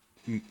all?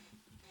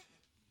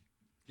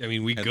 I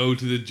mean, we go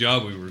to the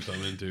job we were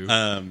summoned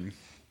to.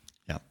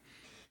 Yeah.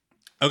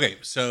 Okay,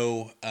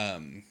 so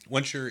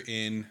once you're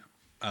in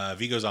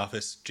Vigo's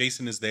office,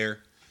 Jason is there,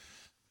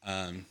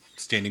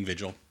 standing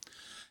vigil,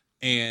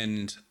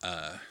 and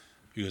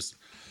he goes,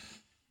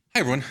 "Hi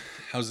everyone,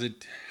 how's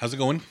it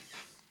going?"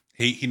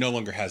 He no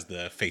longer has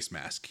the face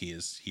mask. He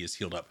is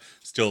healed up.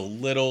 Still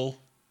little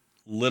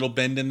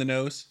bend in the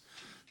nose.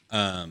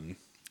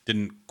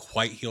 Didn't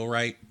quite heal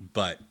right,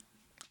 but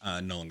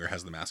no longer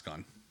has the mask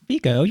on.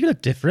 Vigo, you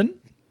look different.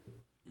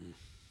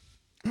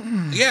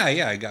 Yeah,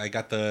 I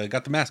got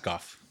the mask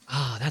off.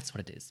 Ah, that's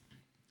what it is.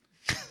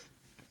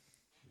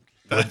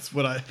 That's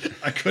what I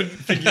couldn't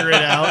figure it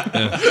out.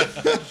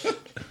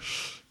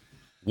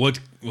 What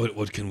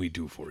can we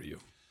do for you?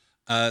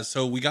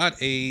 So we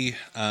got a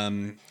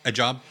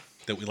job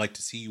that we'd like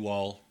to see you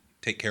all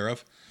take care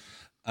of.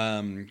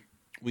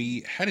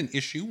 We had an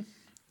issue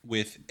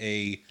with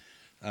a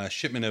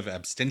shipment of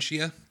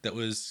abstentia that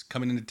was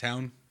coming into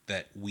town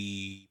that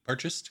we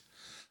purchased,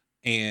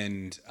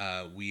 and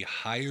we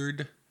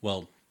hired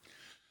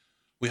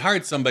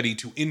somebody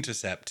to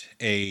intercept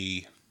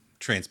a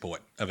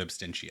transport of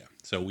abstentia.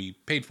 So we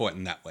paid for it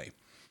in that way.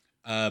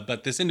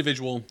 But this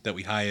individual that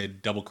we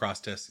hired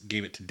double-crossed us,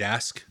 gave it to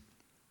Dask.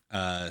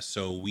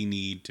 So we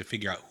need to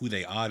figure out who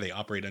they are. They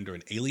operate under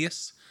an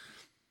alias.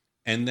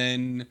 And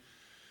then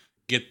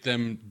get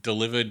them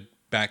delivered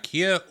back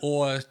here,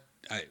 or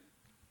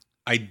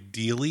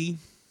ideally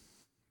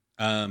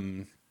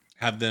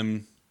have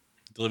them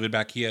delivered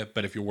back here.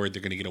 But if you're worried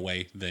they're going to get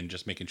away, then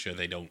just making sure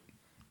they don't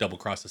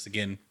double-cross us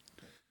again.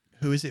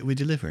 Who is it we're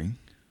delivering?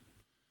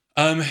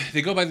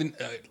 They go by the,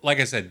 like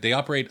I said, they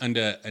operate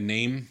under a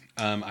name.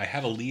 I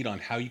have a lead on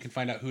how you can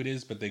find out who it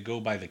is, but they go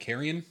by the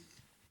Carrion.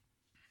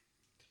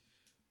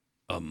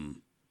 Is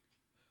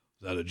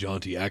that a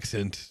jaunty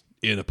accent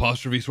in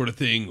apostrophe sort of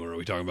thing, or are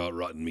we talking about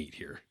rotten meat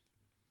here?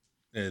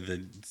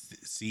 The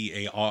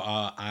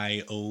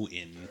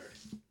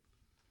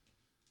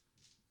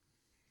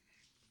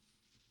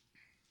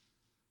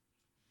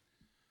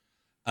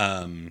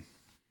Carrion.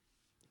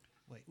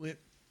 Wait.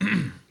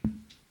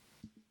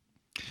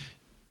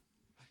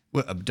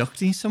 We're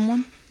abducting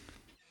someone?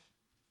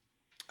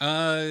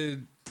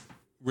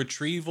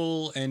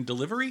 Retrieval and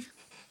delivery,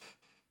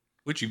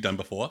 which you've done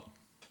before.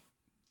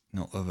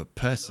 Not of a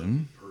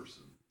person.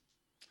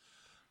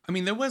 I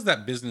mean, there was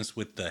that business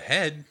with the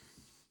head.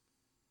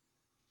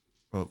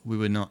 Well, we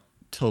were not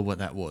told what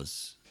that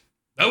was.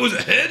 That was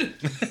a head?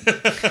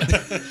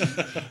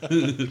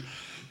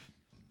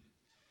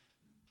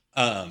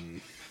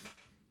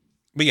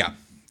 But yeah,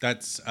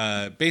 that's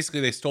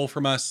basically they stole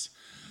from us.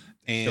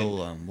 And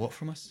Stole what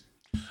from us?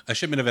 a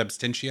shipment of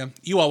abstentia.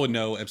 You all would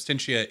know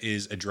abstentia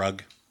is a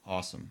drug.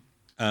 Awesome.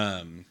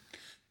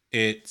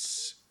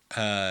 It's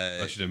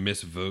I should have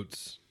missed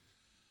votes.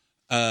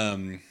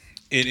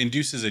 it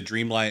induces a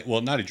dreamlike,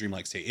 well, not a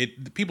dreamlike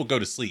state. People go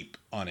to sleep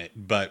on it,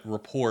 but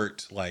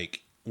report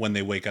like when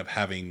they wake up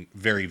having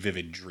very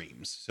vivid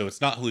dreams. So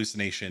it's not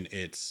hallucination,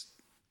 it's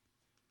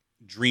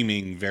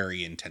dreaming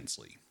very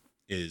intensely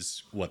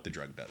is what the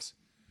drug does.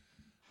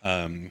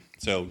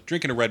 So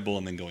drinking a Red Bull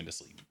and then going to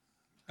sleep.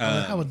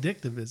 How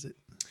addictive is it?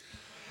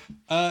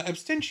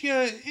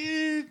 Abstentia,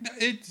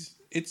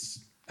 it's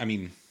I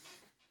mean,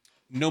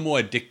 no more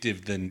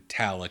addictive than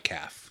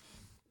Talacaf.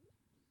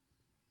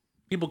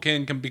 People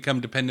can become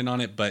dependent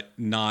on it, but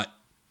not.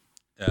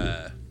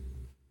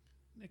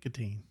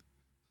 Nicotine.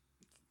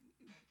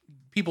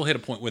 People hit a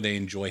point where they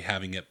enjoy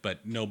having it,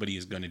 but nobody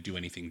is going to do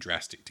anything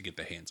drastic to get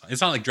their hands on it.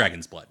 It's not like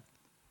Dragon's Blood.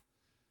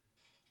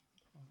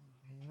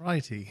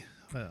 Righty.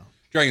 Well,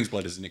 Dragon's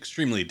Blood is an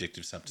extremely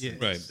addictive substance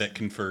Yes. Right. that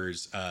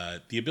confers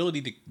the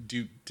ability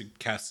to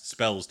cast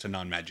spells to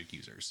non-magic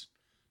users.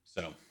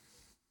 So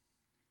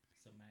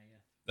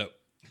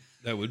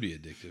That would be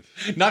addictive.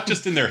 not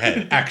just in their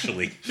head,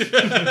 actually.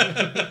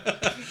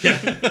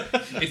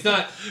 It's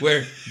not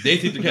where they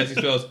think they're casting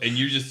spells and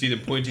you just see them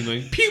pointing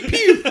going pew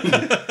pew.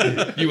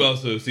 You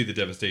also see the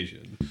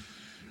devastation.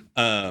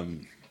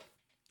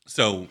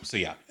 So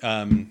yeah.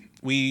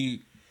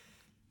 We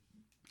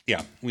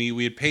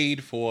had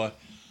paid for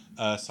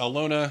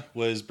Salona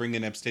was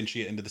bringing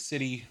abstentia into the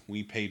city.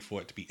 We paid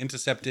for it to be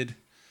intercepted,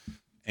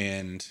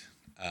 and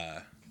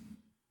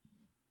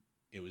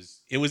it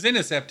was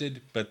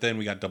intercepted, but then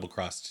we got double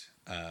crossed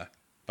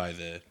by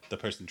the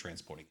person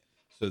transporting it.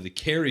 So the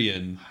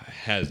carrion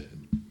has it.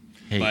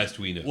 Hey. Last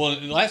we know. Well,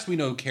 last we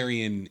know,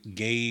 Carrion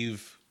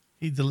gave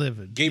he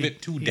delivered.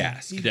 it to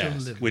Dask, He Dask,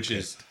 delivered. which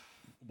is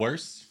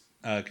worse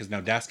because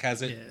now Dask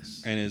has it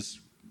Yes. and is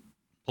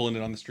pulling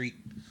it on the street.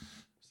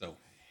 So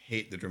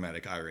Hate the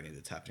dramatic irony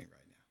that's happening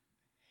right now.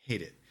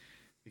 Hate it.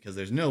 Because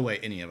there's no way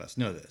any of us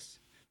know this.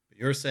 But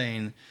you're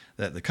saying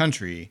that the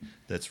country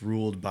that's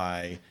ruled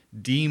by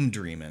Deem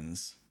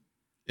Dreamans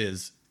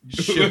is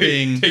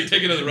shipping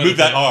Take another run. Move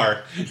that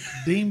R.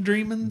 Deem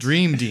Dreamins?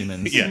 Dream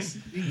Demons. Yes.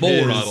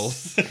 Mole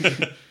Roddles.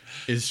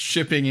 Is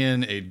shipping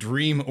in a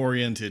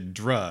dream-oriented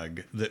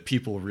drug that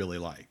people really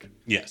like.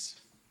 Yes.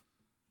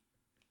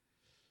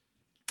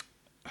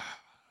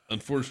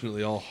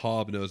 Unfortunately, all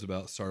Hob knows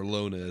about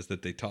Sarlona is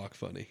that they talk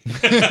funny.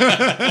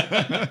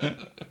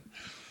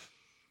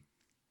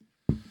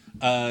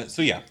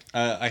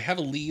 I have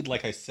a lead,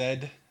 like I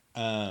said.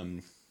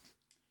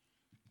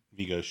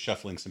 Vigo's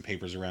shuffling some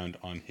papers around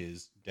on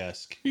his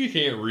desk. You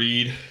can't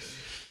read.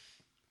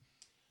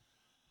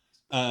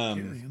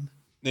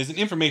 There's an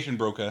information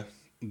broker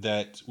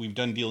that we've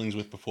done dealings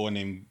with before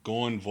named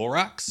Gorn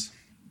Vorax.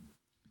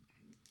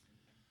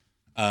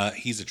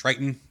 He's a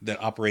Triton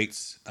that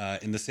operates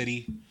in the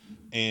city,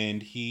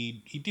 and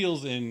he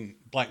deals in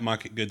black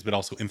market goods, but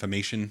also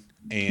information.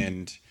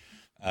 And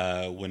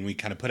when we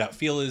kind of put out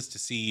feelers to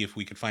see if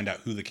we could find out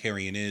who the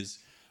carrion is,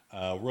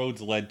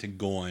 roads led to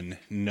Gorn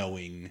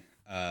knowing,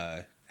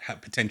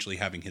 potentially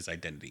having his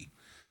identity.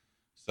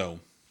 So,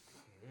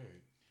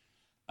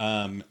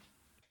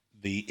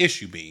 the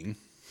issue being,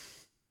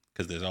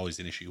 because there's always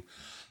an issue,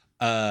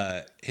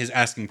 his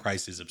asking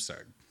price is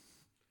absurd.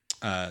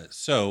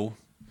 So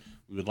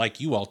we would like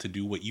you all to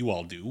do what you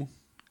all do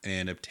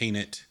and obtain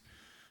it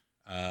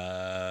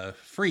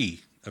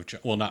free of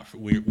well, not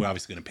we're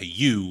obviously going to pay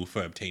you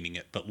for obtaining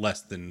it, but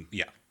less than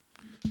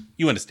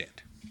you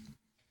understand.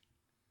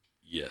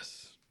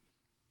 Yes.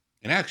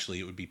 And actually,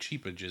 it would be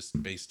cheaper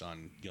just based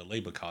on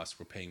labor costs.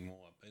 We're paying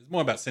more. It's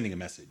more about sending a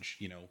message.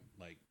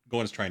 Like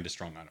Gorn's trying to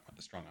strong arm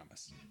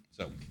us.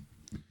 So,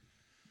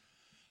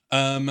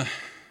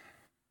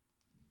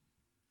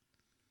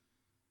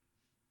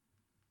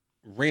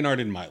 Reynard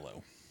and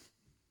Milo.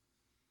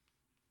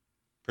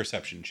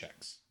 Perception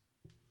checks.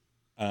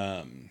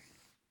 Sitting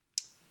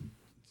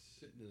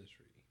in a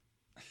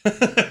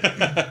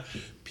tree.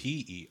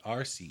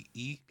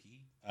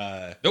 P-E-R-C-E-P.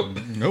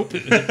 Nope.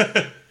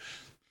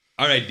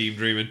 All right, Deep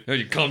Dreaming. Oh,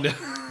 you calm down.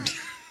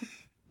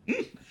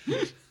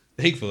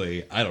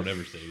 Thankfully, I don't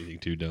ever say anything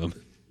too dumb.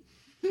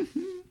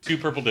 2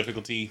 purple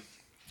difficulty.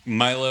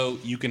 Milo,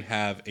 you can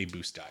have a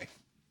boost die.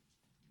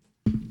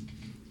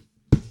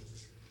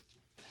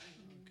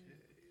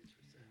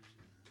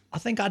 I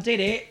think I did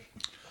it.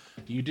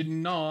 You did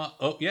not.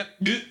 Oh, yep.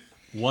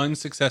 1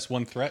 success,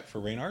 1 threat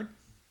for Reynard.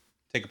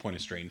 Take a point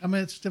of strain. How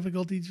much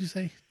difficulty did you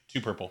say? 2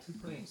 purple.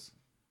 Please.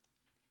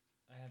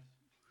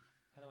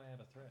 How do I have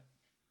a threat?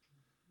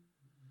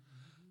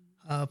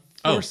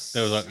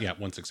 There was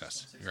 1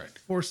 success. You're right.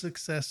 4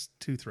 success,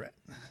 2 threat.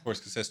 4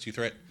 success, 2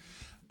 threat.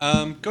 Go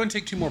ahead and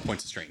take 2 more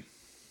points of strain.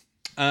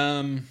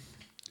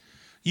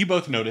 You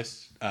both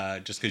noticed,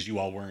 just because you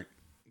all weren't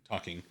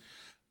talking.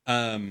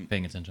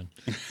 Paying attention.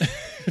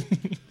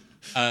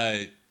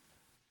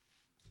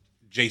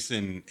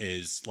 Jason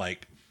is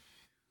like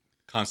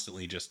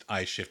constantly just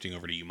eyes shifting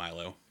over to you,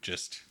 Milo.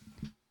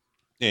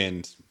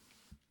 And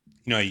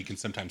you can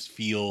sometimes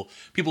feel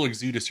people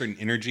exude a certain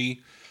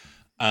energy.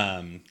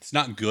 It's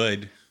not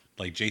good.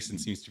 Like Jason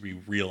seems to be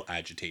real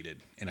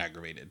agitated and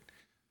aggravated,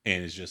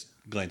 and is just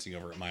glancing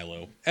over at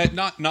Milo. And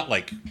not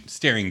like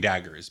staring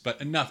daggers,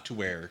 but enough to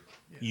where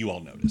you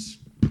all notice.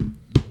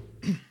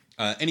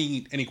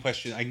 Any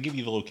question? I can give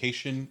you the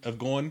location of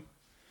Gorn.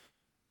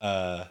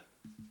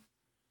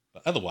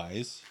 But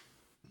otherwise,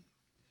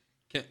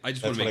 I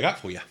just that's what I got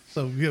for you.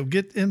 So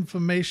get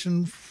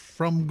information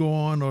from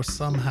Gorn or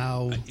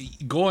somehow.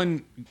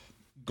 Gorn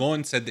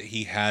said that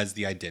he has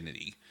the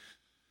identity.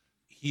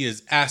 He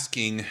is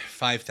asking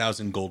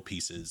 5,000 gold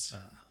pieces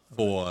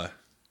for.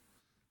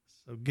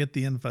 So get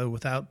the info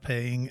without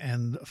paying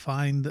and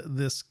find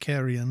this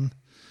carrion.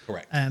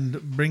 Correct.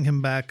 And bring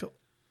him back,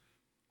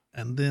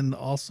 and then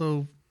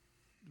also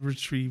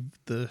retrieve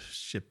the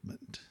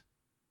shipment.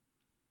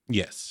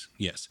 Yes.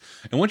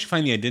 And once you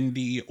find the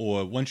identity,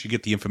 or once you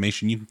get the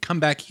information, you can come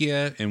back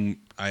here, and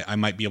I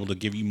might be able to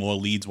give you more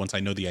leads once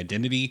I know the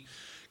identity.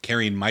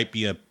 Carrion might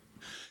be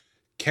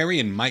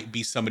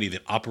somebody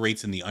that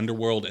operates in the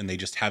underworld, and they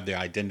just have their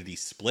identity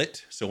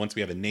split. So once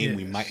we have a name,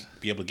 we might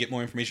be able to get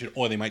more information,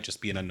 or they might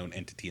just be an unknown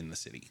entity in the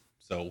city.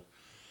 So,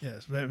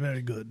 yes, very,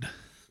 very good.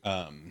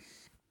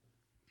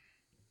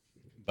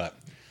 But,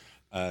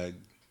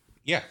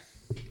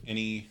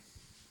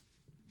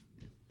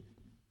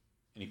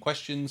 any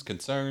questions,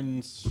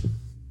 concerns,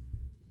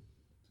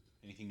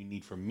 anything you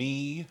need from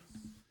me?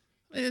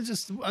 I'm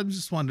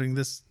just wondering,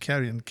 this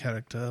carrion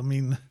character. I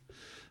mean,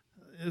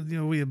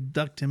 we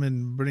abduct him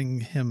and bring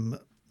him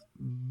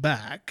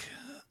back.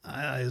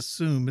 I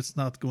assume it's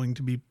not going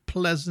to be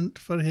pleasant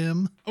for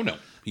him. Oh no,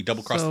 he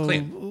double-crossed the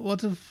clan.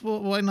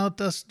 Why not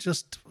us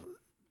just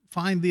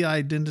find the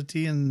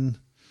identity and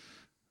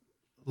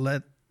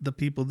let the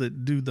people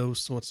that do those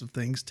sorts of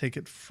things take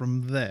it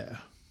from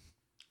there?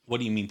 What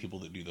do you mean, people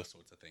that do those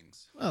sorts of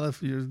things? Well,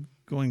 if you're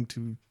going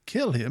to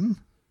kill him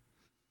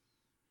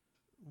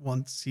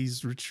once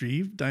he's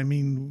retrieved, I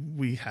mean,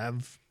 we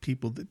have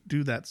people that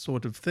do that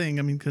sort of thing.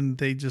 I mean, couldn't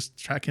they just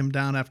track him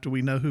down after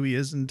we know who he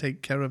is and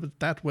take care of it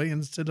that way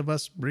instead of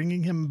us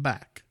bringing him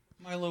back?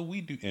 Milo,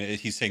 we do.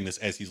 He's saying this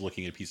as he's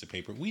looking at a piece of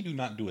paper. We do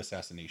not do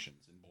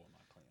assassinations in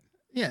Bormont Clan.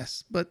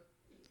 Yes, but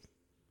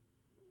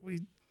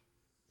we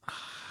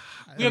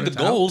have the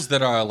goals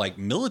that are like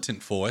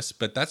militant force,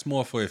 but that's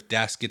more for if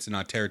Das gets in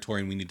our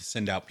territory and we need to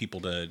send out people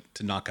to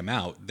knock him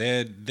out.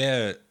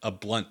 They're a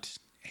blunt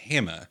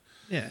hammer.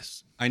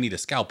 Yes. I need a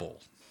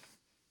scalpel.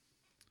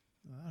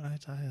 All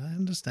right, I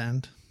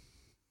understand.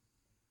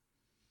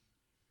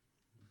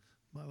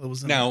 Milo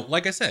was Now,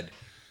 like I said,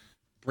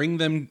 bring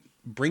them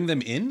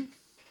in,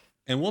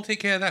 and we'll take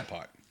care of that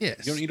part.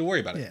 Yes. You don't need to worry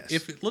about it. Yes.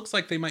 If it looks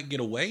like they might get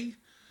away,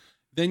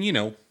 then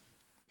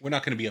we're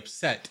not going to be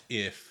upset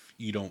if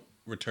you don't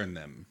return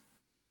them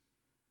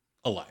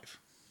alive.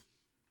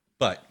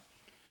 But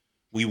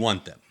we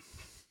want them.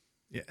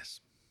 Yes.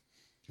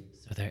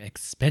 So they're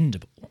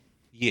expendable.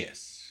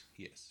 Yes.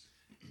 Yeah. It's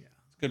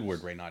a good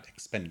word, Reynard.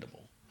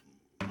 Expendable.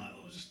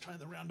 Milo was just trying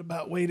the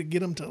roundabout way to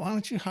get them to. Why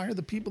don't you hire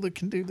the people that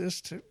can do this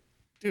to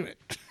do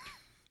it?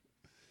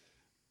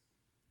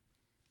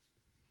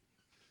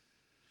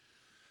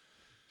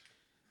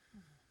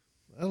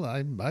 Well,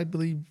 I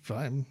believe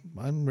I'm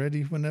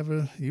ready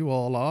whenever you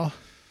all are.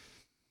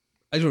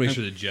 I just want to make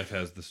sure that Jeff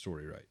has the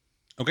story right.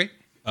 Okay.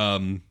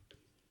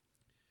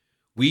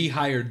 We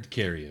hired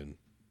Carrion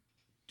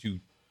to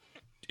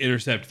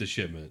intercept the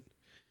shipment,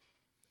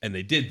 and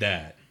they did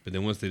that. But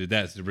then once they did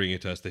that, instead of bringing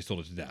it to us, they sold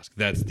it to Dask.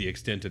 That's the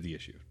extent of the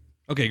issue.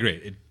 Okay,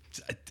 great. It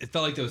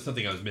felt like there was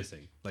something I was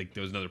missing. Like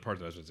there was another part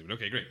that I was missing. But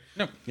okay, great.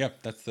 No. Yeah.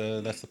 That's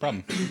the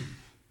problem.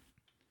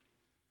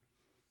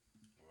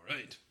 All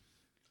right.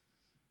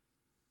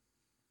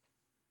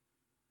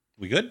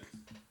 We good?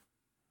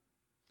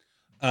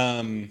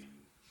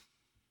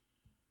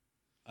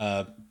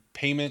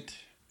 Payment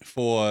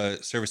for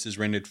services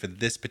rendered for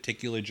this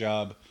particular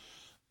job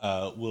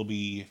will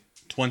be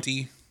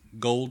 20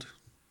 gold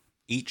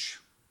each,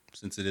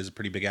 since it is a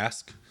pretty big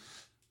ask.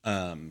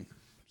 And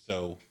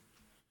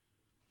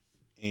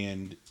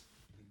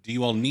do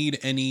you all need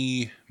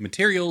any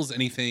materials,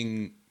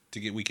 anything to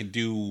get? We can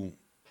do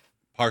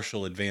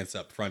partial advance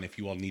up front if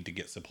you all need to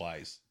get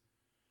supplies.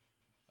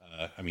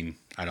 I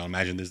don't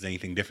imagine there's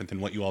anything different than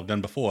what you all have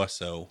done before,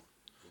 so.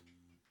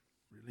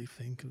 Really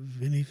think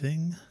of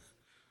anything?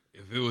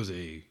 If it was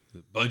a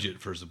budget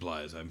for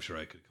supplies, I'm sure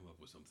I could come up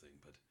with something.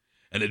 But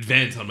an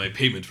advance on my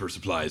payment for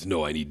supplies,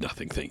 no, I need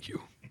nothing. Thank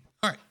you.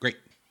 All right, great.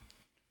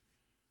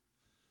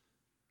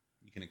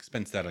 You can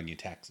expense that on your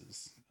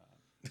taxes.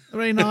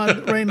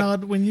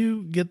 Reynard, when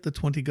you get the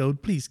 20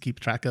 gold, please keep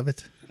track of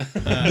it.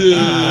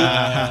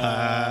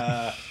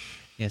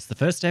 Yes, the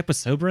first step was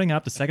sobering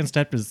up. The second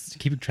step is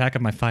keeping track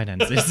of my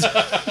finances.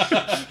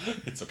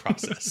 It's a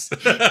process.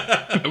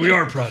 We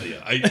are proud of you.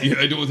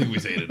 I don't think we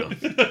say it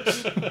enough.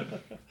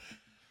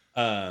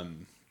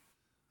 And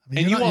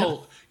you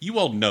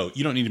all know,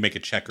 you don't need to make a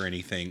check or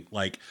anything.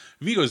 Like,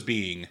 Vigo's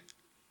being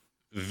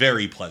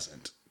very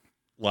pleasant.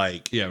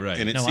 Like, yeah, right.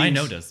 And it No, seems, I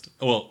noticed.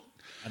 Well,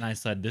 And I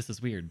said, this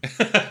is weird.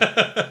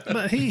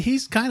 But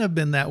he's kind of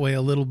been that way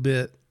a little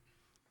bit.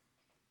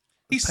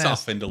 he's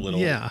softened a little.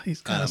 Yeah, he's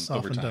kind of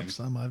over softened time. up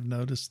some, I've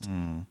noticed.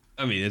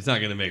 I mean, it's not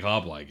going to make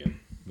Hob like him,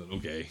 but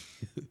okay.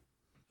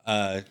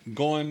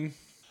 Goin's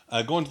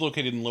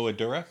located in Loa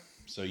Dura,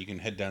 so you can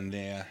head down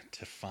there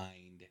to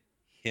find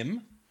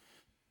him.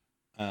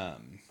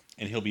 And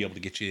he'll be able to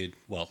get you,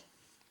 well,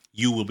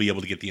 you will be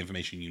able to get the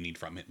information you need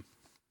from him.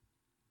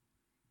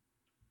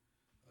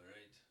 All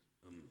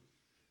right.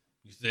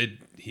 You said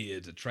he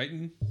is a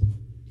Triton?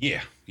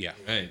 Yeah. All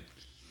right.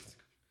 Let's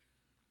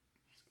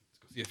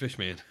go see a fish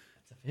man.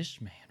 It's a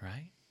fish man,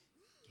 right?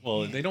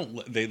 Well,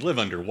 they live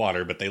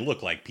underwater, but they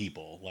look like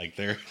people. Like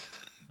they're,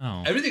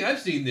 Oh. Everything I've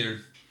seen, they're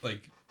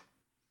like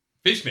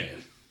fish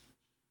man.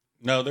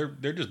 no,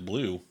 they're just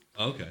blue.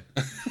 Okay.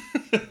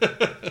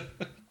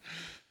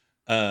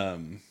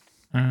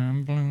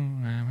 I'm blue.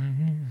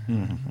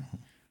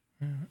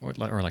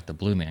 Or like the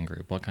Blue Man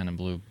Group. What kind of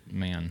blue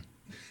man?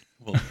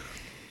 Well,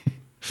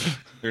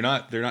 they're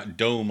not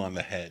dome on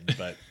the head,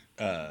 but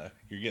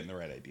you're getting the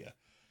right idea.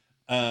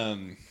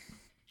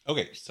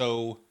 Okay,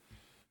 so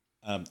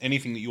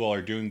anything that you all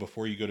are doing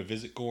before you go to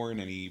visit Gorn?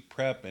 Any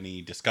prep?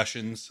 Any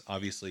discussions?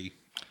 Obviously,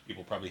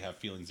 people probably have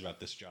feelings about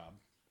this job.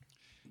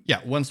 Yeah,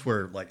 once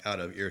we're like out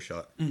of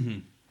earshot. Mm-hmm.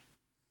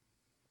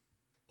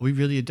 Are we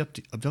really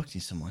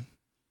abducting someone?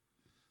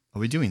 Are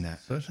we doing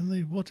that?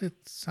 Certainly what it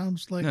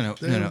sounds like No.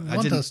 they I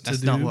want didn't. us to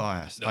That's do. not what I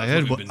asked. No, I that's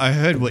heard what what we've been- I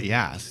heard what you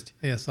asked.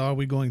 Yes, are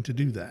we going to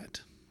do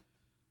that?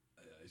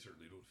 I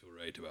certainly don't feel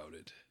right about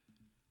it.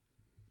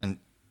 And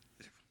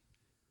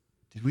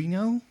did we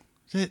know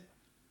that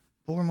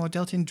Boromar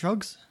dealt in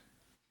drugs?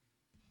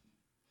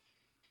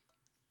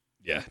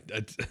 Yeah,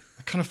 that's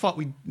I kind of thought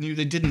we knew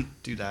they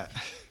didn't do that.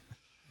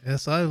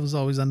 Yes, I was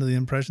always under the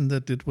impression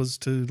that it was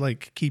to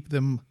like keep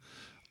them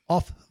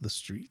off the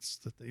streets,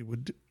 that they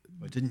would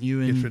But didn't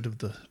you get and rid of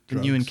the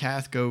didn't you and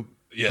drugs. Kath go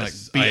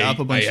yes. like beat up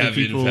a bunch I of have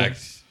people in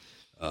fact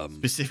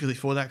specifically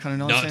for that kind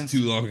of not nonsense?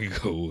 too long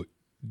ago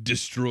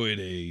destroyed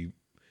a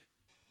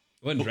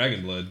wasn't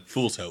Dragon Blood,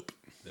 Fool's Hope.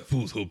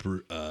 Fool's Hope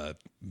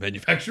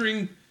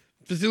manufacturing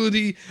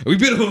facility. We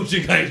better hope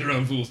you guys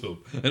around Fool's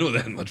Hope. I know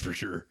that much for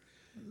sure.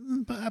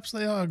 Perhaps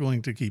they are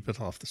going to keep it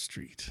off the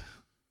street.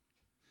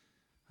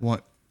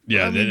 What?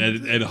 Yeah, I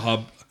mean- and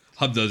Hub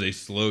does a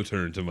slow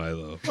turn to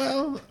Milo.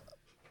 Well,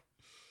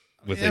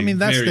 With I mean,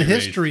 that's very the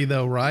raised- history,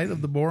 though, right,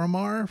 of the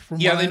Boromar? From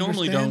Yeah, what I they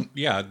normally understand? don't.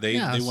 Yeah, they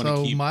want so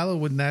to keep. Milo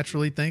would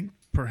naturally think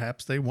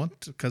perhaps they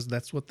want to, because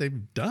that's what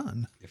they've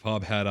done. If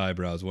Hob had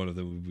eyebrows, one of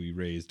them would be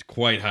raised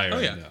quite high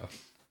right yeah. now.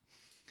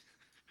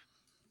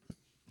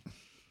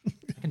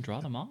 I can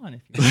draw them on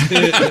if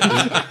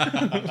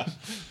you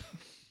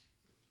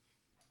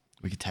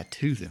We could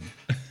tattoo them.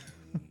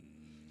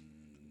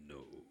 No.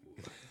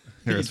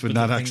 Harris would Puts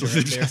not a actually finger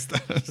up suggest there,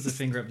 that. puts a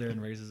finger up there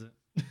and raises it.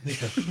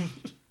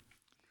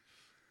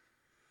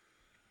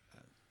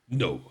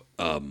 No.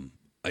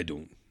 I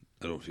don't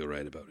feel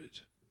right about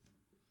it.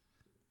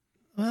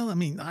 Well, I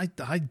mean, I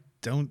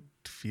don't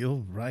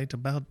feel right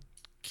about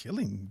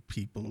killing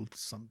people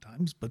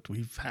sometimes, but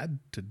we've had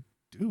to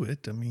do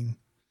it. I mean,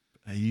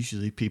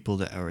 Usually people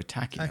that are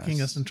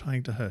attacking us and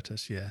trying to hurt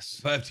us, yes.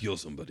 If I have to kill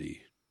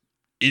somebody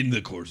in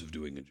the course of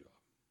doing a job,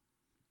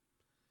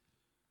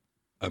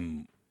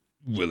 I'm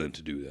willing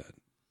to do that.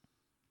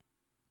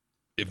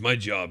 If my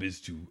job is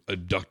to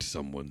abduct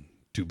someone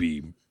to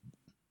be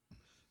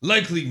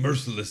likely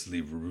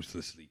mercilessly,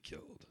 ruthlessly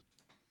killed.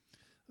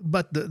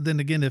 But then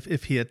again,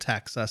 if he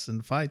attacks us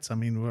and fights, I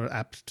mean, we're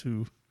apt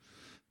to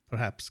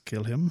perhaps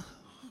kill him,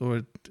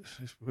 or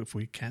if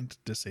we can't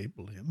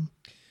disable him.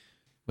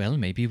 Well,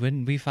 maybe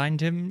when we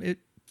find him,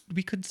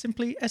 we could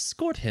simply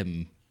escort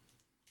him.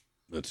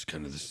 That's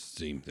kind of the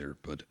same there,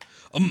 but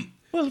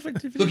Well,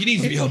 look, he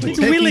needs to be held to It's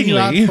account. willingly.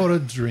 Taking out for a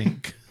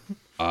drink.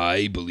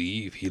 I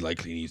believe he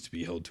likely needs to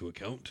be held to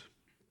account.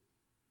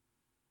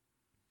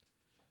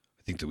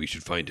 I think that we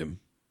should find him.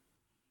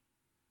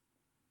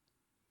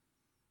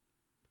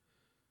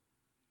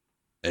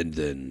 And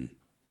then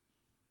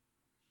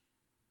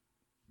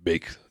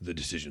make the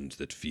decisions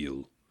that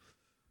feel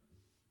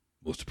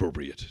most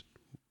appropriate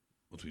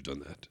once we've done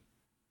that.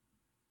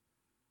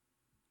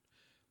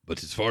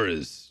 But as far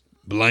as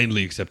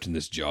blindly accepting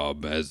this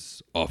job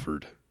as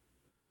offered,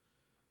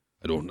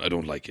 I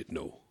don't like it,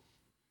 no.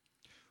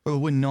 Well,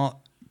 we're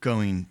not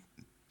going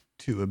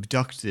to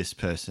abduct this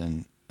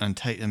person and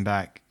take them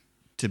back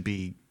to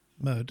be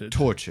Murdered.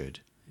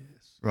 tortured.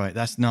 Right?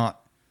 That's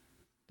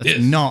Yes.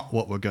 not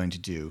what we're going to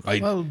do.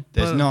 Well,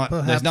 There's not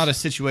perhaps, a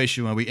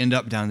situation where we end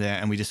up down there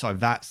and we decide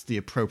that's the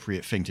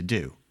appropriate thing to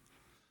do.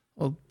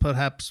 Well,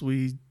 perhaps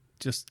we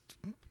just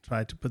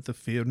try to put the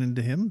fear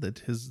into him that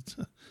his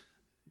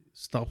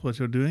stop what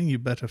you're doing. You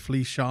better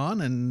flee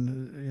Sean,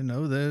 and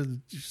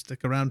you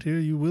stick around here,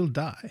 you will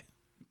die.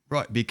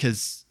 Right,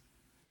 because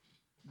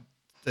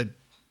the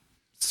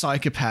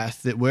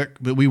psychopath that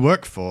we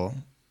work for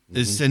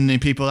is sending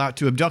people out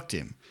to abduct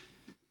him.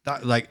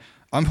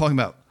 I'm talking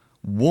about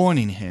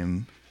warning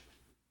him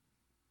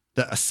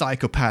that a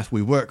psychopath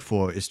we work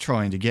for is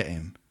trying to get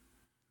him.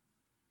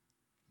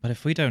 But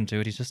if we don't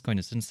do it, he's just going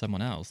to send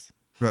someone else.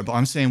 Right, but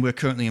I'm saying we're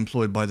currently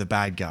employed by the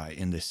bad guy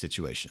in this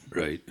situation.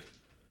 Right.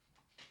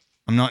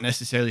 I'm not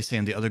necessarily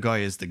saying the other guy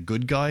is the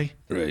good guy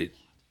Right.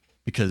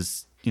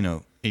 because,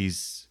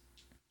 he's...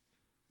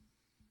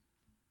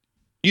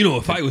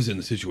 If I was in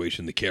the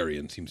situation the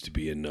Carrion seems to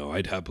be in now,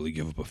 I'd happily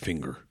give up a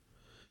finger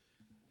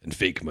and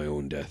fake my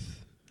own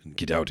death and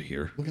get out of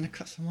here. We're going to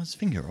cut someone's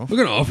finger off. We're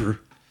going to offer.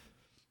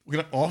 We're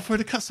going to offer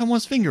to cut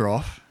someone's finger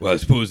off. Well, I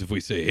suppose if we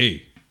say,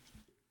 hey,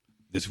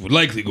 this would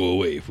likely go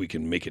away if we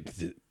can make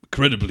it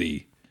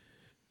credibly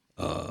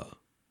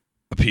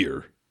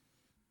appear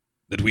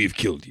that we've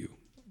killed you.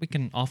 We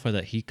can offer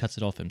that he cuts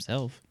it off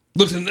himself.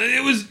 Listen,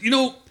 it was,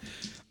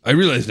 I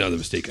realize now the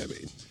mistake I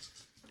made.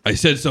 I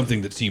said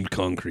something that seemed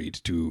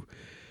concrete to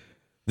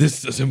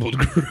this assembled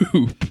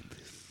group.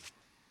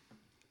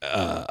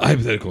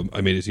 Hypothetical,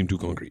 I made it seem too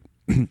concrete.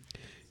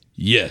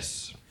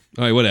 Yes.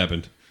 All right, what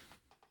happened?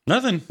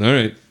 Nothing. All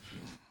right.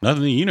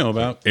 Nothing that you know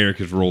about.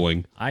 Eric is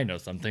rolling I know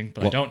something,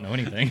 but I don't know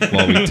anything.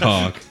 while we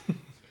talk.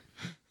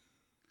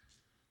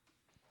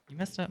 You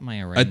messed up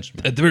my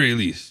arrangement. At the very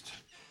least,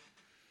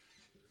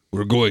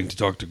 we're going to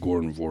talk to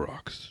Gorn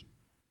Vorox.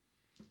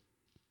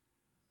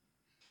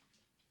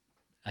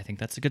 I think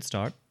that's a good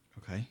start.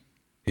 Okay.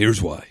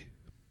 Here's why.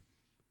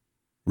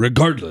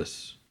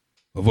 Regardless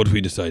of what we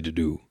decide to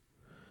do,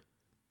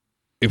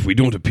 if we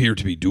don't appear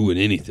to be doing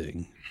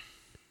anything,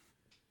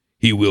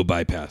 he will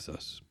bypass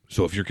us.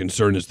 So if your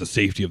concern is the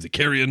safety of the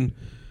Carrion,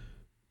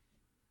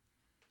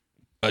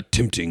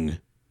 attempting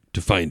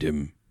to find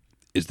him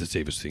is the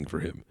safest thing for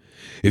him.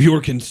 If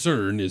your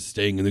concern is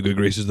staying in the good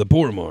graces of the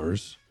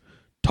Boromars,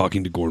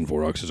 talking to Gorn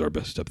Vorox is our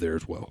best step there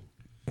as well.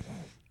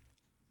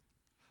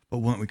 But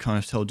weren't we kind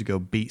of told to go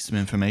beat some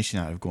information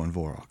out of Gorn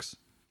Vorox?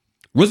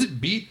 Was it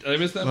beat? Did I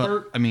miss that Well,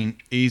 part? I mean,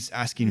 he's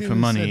asking Yeah, for we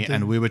money, said to-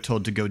 and we were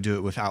told to go do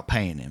it without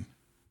paying him.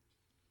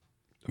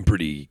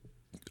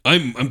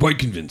 I'm quite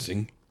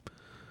convincing.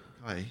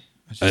 Okay.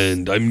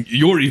 And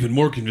you're even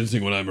more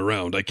convincing when I'm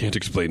around. I can't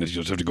explain it. You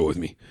just have to go with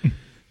me.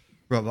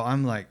 Right, but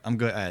I'm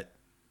good at...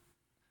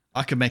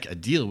 I could make a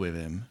deal with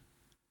him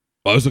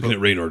I was looking at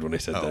Reynard when I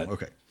said Oh, that.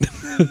 okay.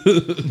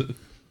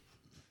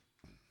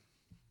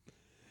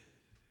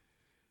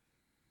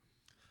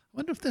 I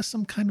wonder if there's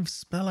some kind of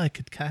spell I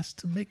could cast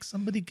to make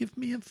somebody give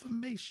me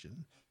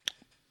information.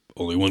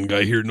 Only one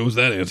guy here knows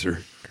that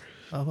answer.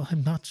 Oh,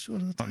 I'm not sure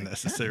that Not I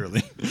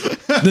necessarily.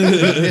 can.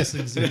 Yes,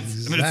 exactly.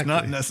 It's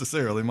not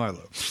necessarily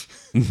Milo.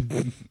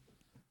 I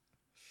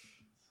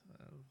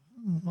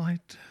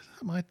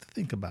might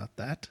think about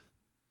that.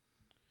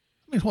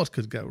 I mean, what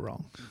could go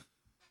wrong?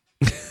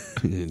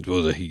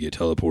 Suppose that he get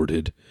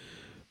teleported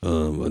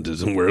to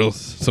somewhere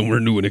else, somewhere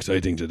new and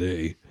exciting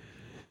today.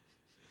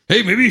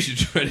 Hey, maybe you should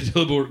try to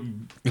teleport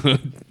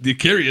the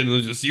Carrion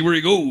and just see where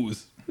he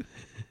goes.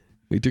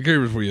 We took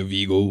care of it for you,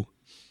 Vigo.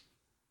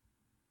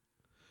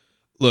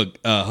 Look,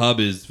 Hob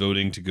is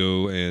voting to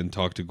go and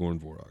talk to Gorn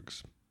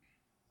Vorogs.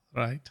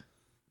 Right.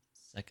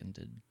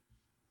 Seconded.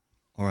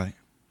 All right.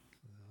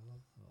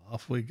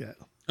 Off we go.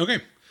 Okay.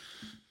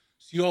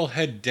 So you all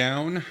head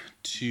down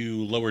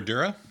to Lower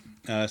Dura,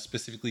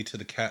 specifically to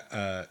the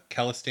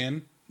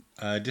Khalistan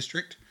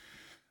district.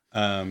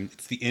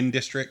 It's the Inn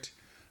district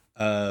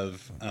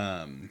of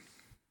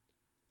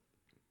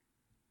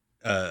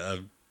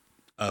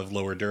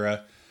Lower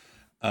Dura.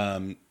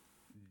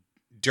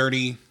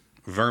 Dirty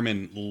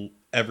vermin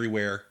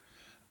everywhere,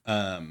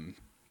 and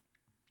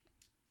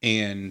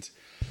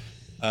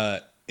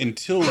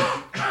until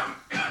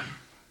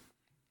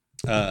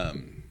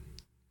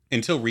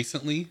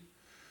recently,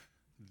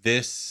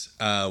 this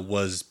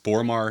was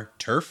Bormar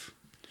turf,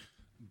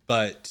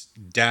 but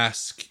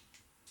Dask,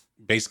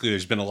 basically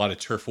there's been a lot of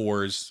turf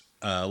wars.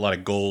 A lot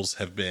of Ghouls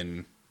have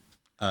been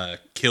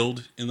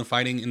killed in the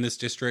fighting in this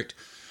district,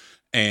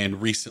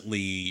 and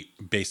recently,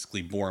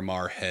 basically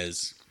Bormar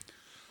has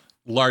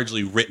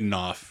largely written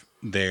off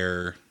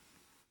their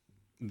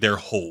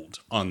hold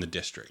on the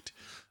district.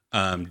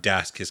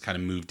 Dask has kind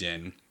of moved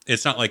in.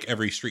 It's not like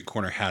every street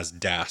corner has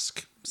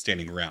Dask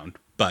standing around,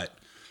 but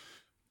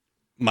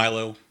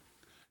Milo,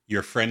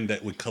 your friend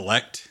that would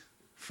collect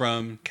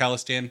from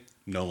Khalistan,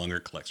 no longer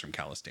collects from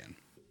Khalistan.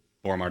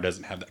 Bormar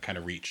doesn't have that kind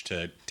of reach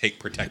to take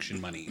protection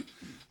money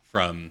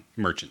from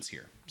merchants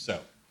here. So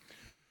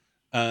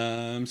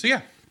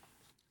yeah.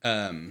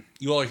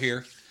 You all are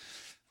here,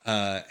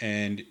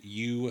 and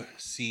you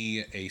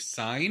see a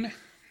sign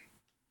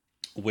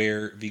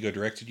where Vigo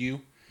directed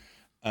you,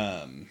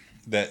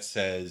 that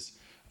says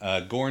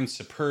Gorn's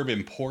Superb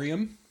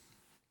Emporium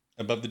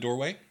above the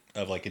doorway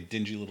of like a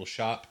dingy little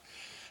shop.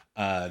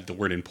 The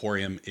word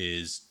Emporium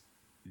is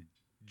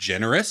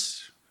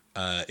generous,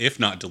 if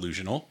not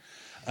delusional.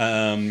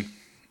 And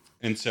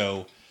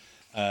so,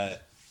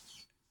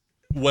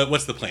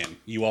 what's the plan?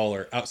 You all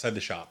are outside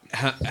the shop.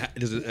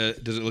 Does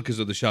it look as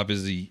though the shop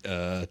is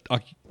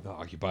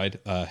occupied,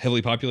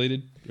 heavily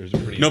populated? Or is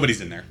it pretty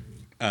Nobody's in there.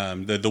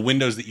 The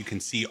windows that you can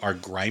see are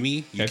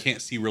grimy. You Okay.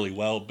 can't see really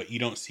well, but you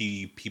don't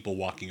see people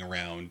walking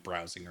around,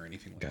 browsing, or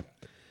anything like that.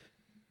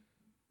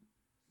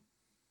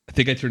 I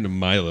think I turned to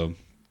Milo.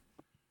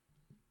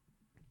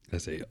 I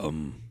say,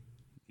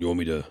 you want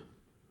me to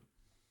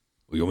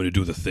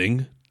do the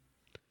thing?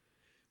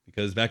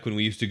 Because back when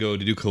we used to go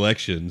to do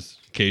collections,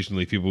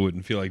 occasionally people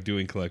wouldn't feel like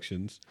doing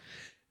collections.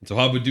 And so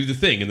Hob would do the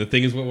thing, and the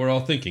thing is what we're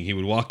all thinking. He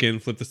would walk in,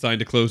 flip the sign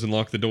to close, and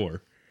lock the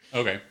door.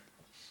 Okay.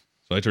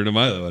 So I turned to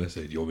Milo and I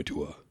said, you want me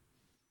to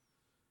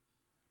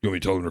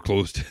tell them they're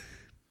closed?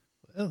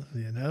 Well,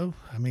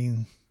 I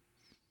mean,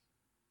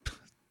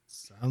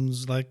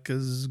 sounds like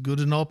as good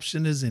an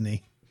option as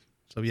any.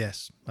 So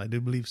yes, I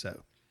do believe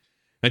so.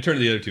 I turned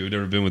to the other two who'd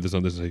never been with us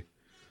on this and say,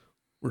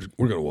 we're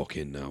going to walk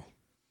in now.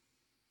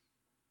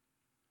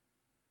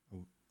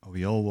 Are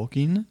we all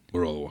walking?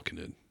 We're all walking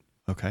in.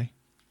 Okay.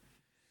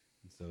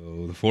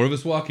 So the four of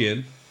us walk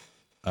in.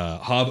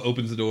 Hob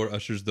opens the door,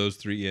 ushers those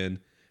three in,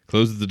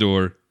 closes the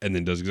door, and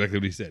then does exactly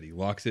what he said. He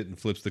locks it and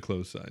flips the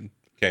close sign.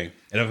 Okay.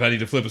 And if I need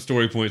to flip a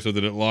story point so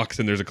that it locks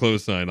and there's a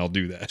close sign, I'll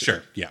do that.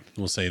 Sure. Yeah.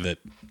 We'll say that.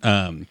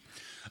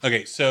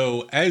 Okay.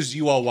 So as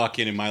you all walk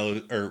in, and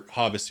Milo or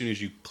Hob, as soon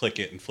as you click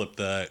it and flip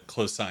the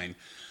close sign,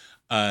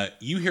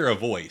 you hear a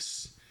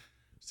voice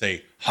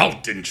say,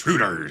 "Halt,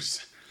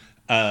 intruders!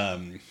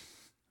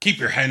 Keep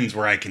your hands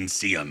where I can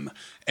see them."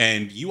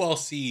 And you all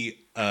see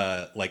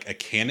like a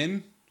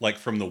cannon, like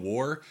from the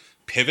war,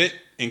 pivot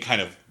and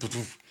kind of,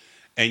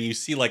 and you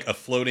see like a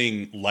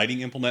floating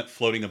lighting implement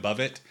floating above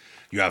it.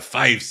 You have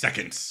 5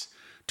 seconds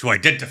to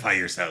identify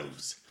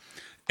yourselves.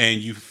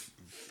 And you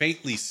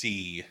faintly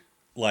see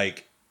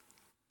like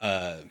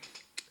an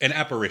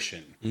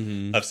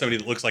apparition of somebody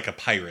that looks like a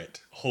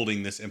pirate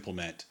holding this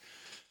implement.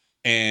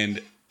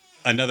 And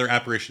another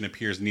apparition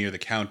appears near the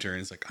counter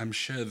and is like, "I'm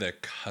sure they're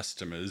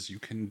customers. You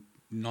can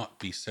not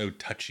be so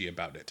touchy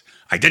about it.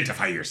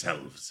 Identify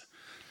yourselves."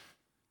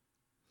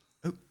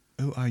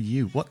 Who are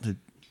you? What the?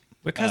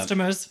 We're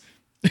customers.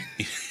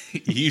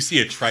 You see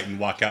a Triton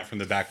walk out from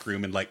the back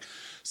room and like,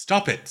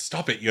 stop it.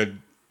 You're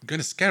going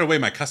to scare away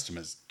my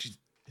customers."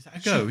 Is that a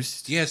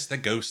ghost? Yes, the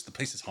ghost. The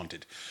place is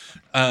haunted.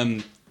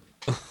 Hob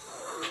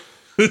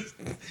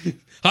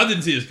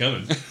didn't see us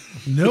coming.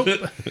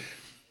 Nope.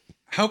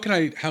 How can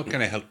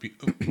I help you?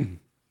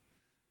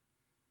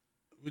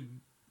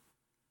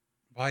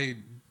 Why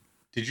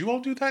did you all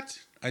do that?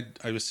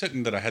 I was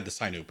certain that I had the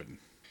sign open.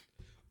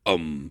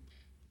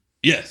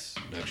 Yes,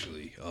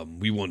 actually.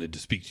 We wanted to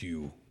speak to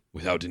you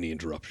without any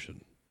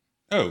interruption.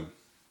 Oh.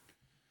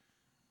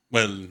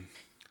 Well,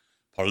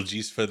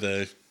 apologies for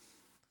the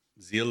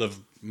zeal of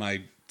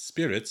my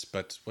spirits,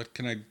 but what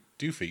can I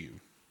do for you?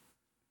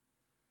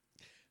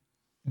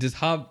 Does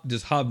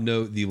Hob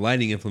know the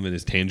lighting implement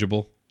is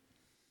tangible?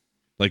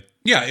 Like,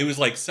 Yeah, it was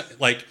like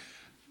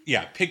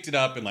yeah, picked it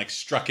up and like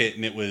struck it,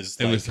 and it was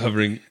it was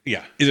hovering.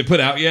 Yeah. Is it put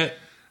out yet?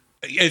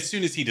 As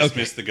soon as he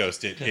dismissed the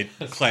ghost, it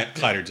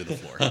clattered to the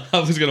floor. I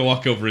was gonna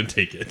walk over and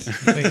take it.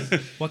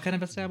 Wait, what kind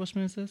of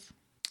establishment is this?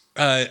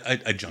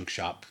 A junk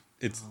shop.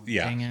 It's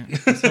yeah. Dang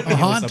it. I was hoping A it was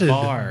haunted a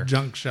bar.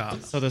 junk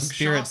shop. So the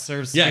spirit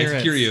serves Yeah, spirits.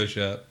 it's a curio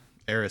shop.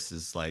 Eris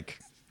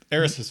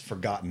has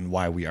forgotten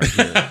why we are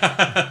here.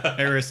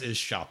 Eris is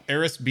shop.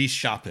 Eris be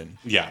shopping.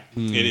 Yeah,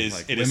 it is.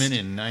 Like it women is.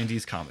 in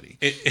 90s comedy.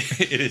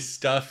 It is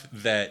stuff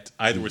that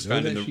either was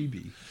found in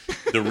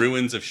the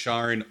ruins of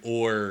Sharn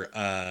or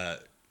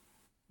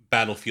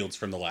battlefields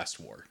from the last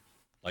war,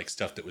 like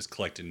stuff that was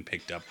collected and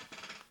picked up.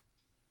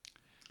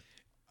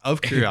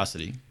 Of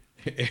curiosity,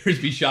 Eris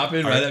be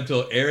shopping right up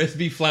till Eris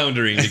be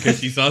floundering because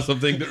she saw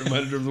something that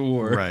reminded her of the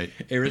war. Right.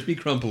 Eris be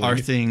crumpling. are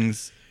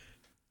things...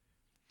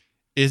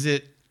 Is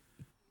it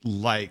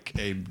like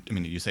I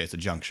mean, you say it's a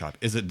junk shop.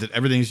 Is it that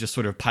everything's just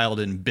sort of piled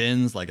in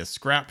bins like a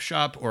scrap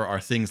shop, or are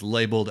things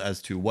labeled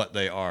as to what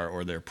they are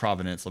or their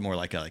provenance, more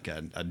like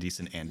a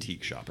decent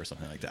antique shop or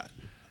something like that?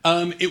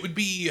 It would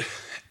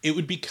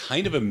be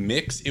kind of a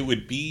mix. It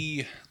would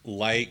be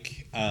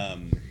like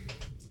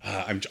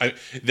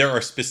there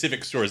are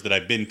specific stores that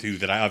I've been to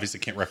that I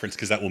obviously can't reference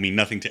because that will mean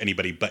nothing to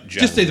anybody but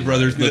Jeff. Just say the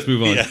brothers and let's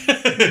move on. Yeah.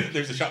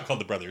 There's a shop called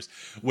the Brothers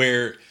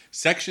where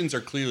sections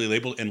are clearly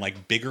labeled and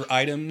like bigger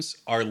items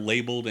are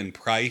labeled and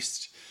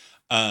priced.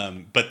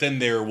 But then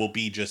there will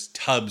be just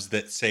tubs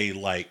that say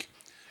like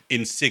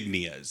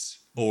insignias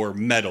or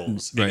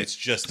medals, Right. and it's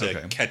just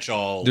a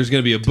catch-all. There's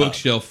going to be a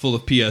bookshelf full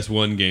of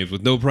PS1 games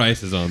with no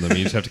prices on them.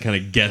 You just have to kind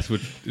of guess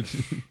which.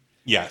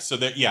 Yeah, so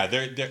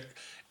they're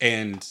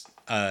and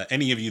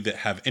any of you that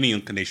have any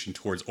inclination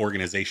towards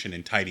organization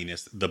and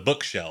tidiness, the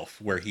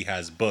bookshelf where he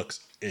has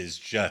books is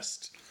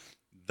just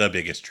the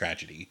biggest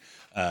tragedy.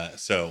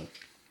 So,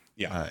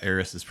 yeah.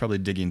 Eris is probably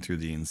digging through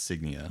the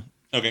insignia.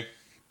 Okay.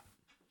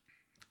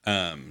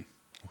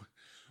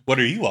 What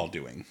are you all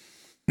doing?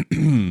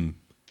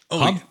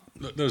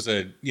 Those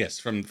are yes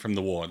from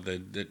the war.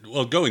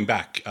 Well, going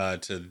back to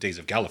the days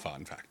of Galifar.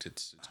 In fact,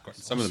 it's quite,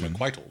 some of them are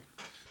quite old.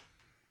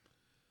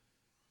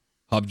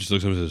 Hob just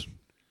looks at him and says,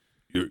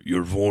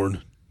 "You're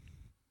Vorn."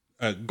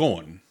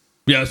 Gorn.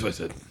 Yeah, that's what I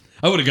said.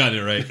 I would have gotten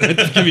it right.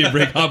 Just give me a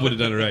break. Hob would have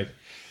done it right.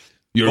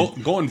 You're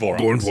Gorn Vorox.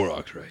 Gorn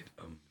Vorox, right?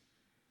 Oh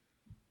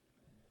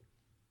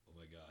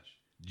my gosh,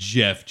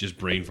 Jeff just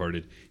brain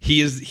farted.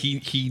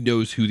 He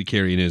knows who the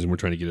carrion is, and we're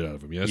trying to get it out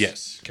of him. Yes.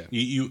 Yes. Okay.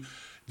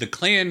 The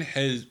clan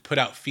has put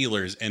out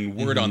feelers, and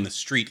word on the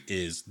street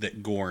is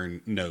that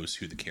Gorn knows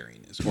who the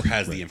carrion is, or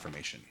has the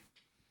information.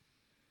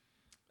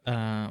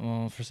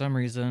 Well, for some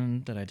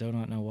reason that I do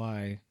not know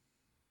why,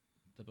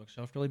 the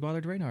bookshelf really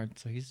bothered Reynard,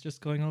 so he's just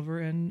going over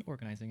and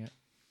organizing it.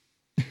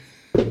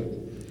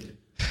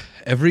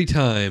 Every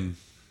time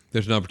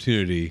there's an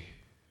opportunity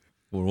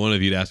for one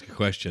of you to ask a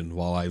question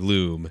while I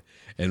loom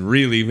and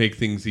really make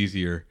things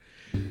easier,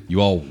 you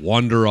all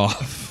wander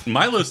off.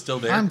 Milo's still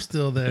there. I'm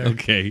still there.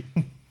 Okay.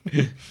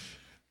 You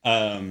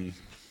didn't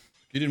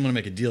want to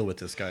make a deal with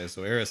this guy,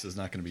 so Eris is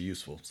not going to be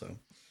useful. So,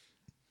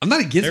 I'm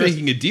not against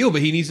making a deal,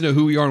 but he needs to know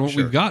who we are and what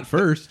we've got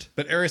first.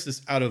 but Eris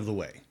is out of the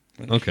way.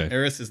 Okay.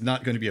 Eris is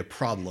not going to be a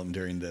problem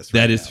during this.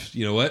 That right is, now.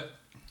 you know what?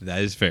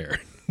 That is fair.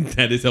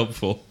 That is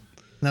helpful.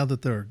 Now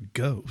that there are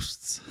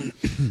ghosts.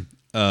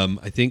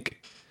 I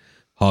think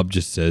Hob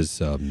just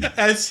says,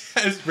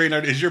 As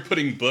Reynard, as you're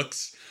putting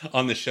books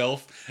on the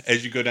shelf,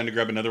 as you go down to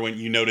grab another one,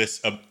 you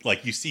notice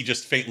you see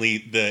just faintly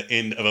the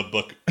end of a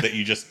book that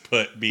you just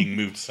put being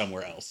moved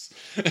somewhere else.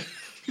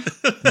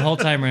 The whole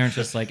time Reynard's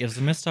just like, it's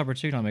a missed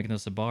opportunity on making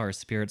this a bar,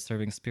 spirits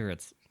serving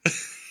spirits.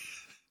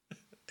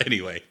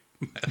 Anyway,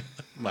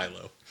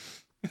 Milo.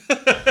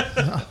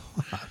 I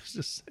was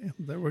just saying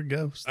there were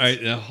ghosts. all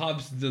right, now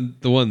Hob's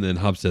the one then.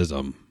 Hob says,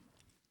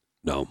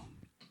 no.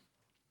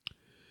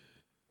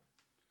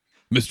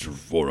 Mr.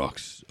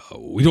 Vorox,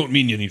 we don't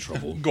mean any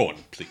trouble. Gorn,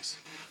 please.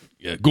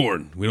 Yeah,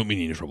 Gorn, we don't mean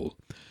any trouble.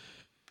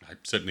 I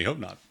certainly hope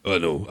not.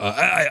 No,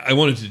 I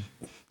wanted to.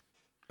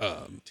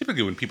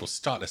 Typically, when people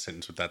start a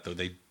sentence with that, though,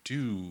 they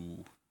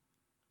do.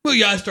 Well,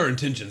 yeah, I asked our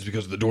intentions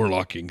because of the door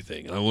locking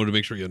thing, and I wanted to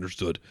make sure you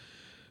understood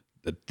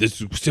that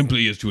this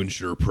simply is to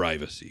ensure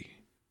privacy.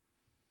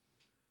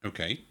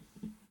 Okay.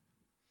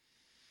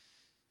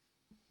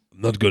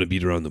 I'm not going to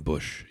beat around the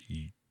bush.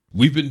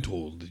 We've been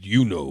told that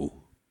you know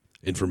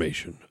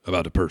information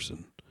about a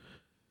person.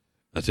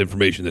 That's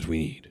information that we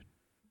need.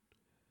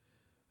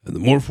 And the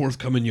more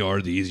forthcoming you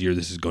are, the easier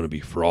this is going to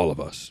be for all of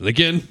us. And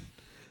again,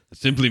 that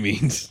simply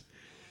means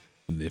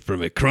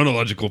from a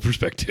chronological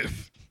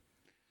perspective.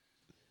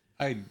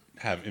 I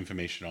have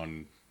information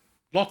on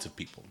lots of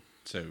people.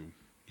 So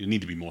you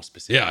need to be more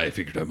specific. Yeah, I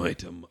figured I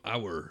might.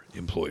 Our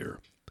employer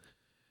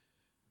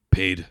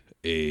paid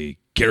a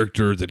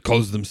character that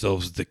calls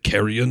themselves the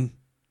Carrion,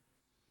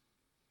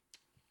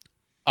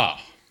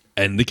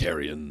 and the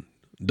Carrion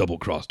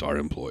double-crossed our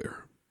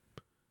employer.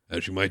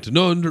 As you might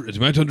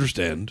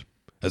understand,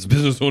 as a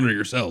business owner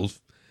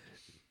yourself,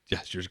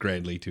 gestures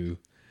grandly to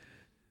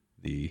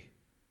the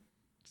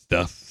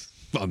stuff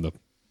on the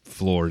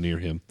floor near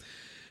him.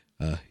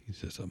 He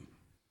says,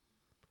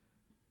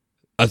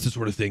 that's the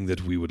sort of thing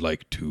that we would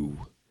like to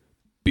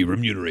be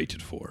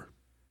remunerated for.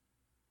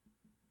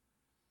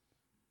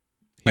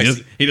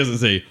 He doesn't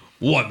say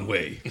one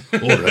way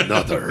or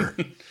another.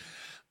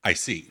 I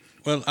see.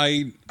 Well,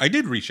 I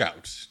did reach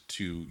out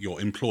to your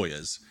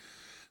employers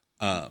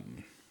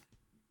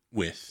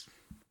with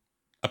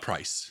a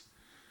price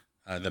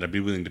that I'd be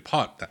willing to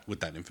part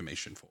with that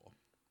information for.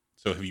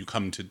 So have you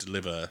come to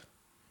deliver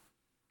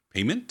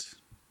payment?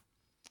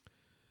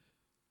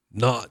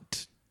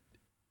 Not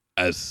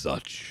as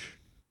such.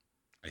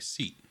 I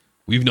see.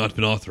 We've not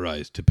been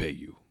authorized to pay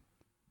you.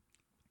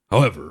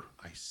 However,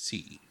 I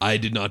see. I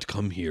did not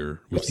come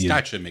here Your with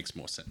stature makes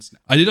more sense now.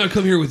 I did not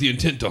come here with the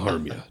intent to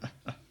harm you.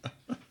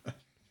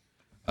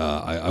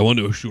 I want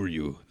to assure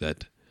you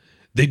that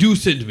they do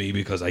send me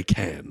because I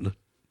can.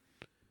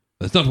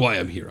 That's not why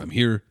I'm here. I'm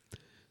here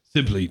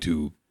simply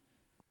to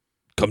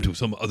come to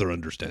some other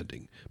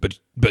understanding.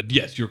 But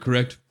yes, you're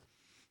correct.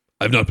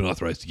 I've not been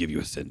authorized to give you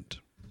a cent.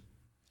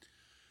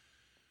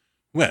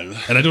 Well,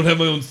 And I don't have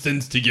my own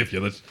cents to give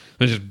you. Let's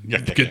just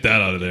get that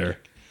out of there.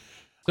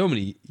 So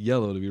many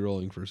yellow to be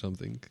rolling for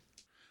something.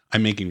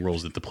 I'm making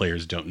rolls that the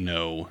players don't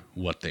know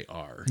what they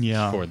are.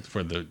 Yeah.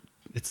 For the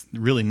It's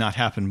really not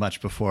happened much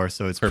before,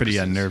 so it's pretty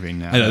Purposes. unnerving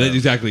now. I know,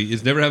 exactly.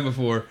 It's never happened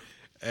before.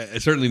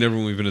 Certainly never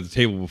when we've been at the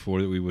table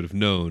before that we would have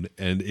known.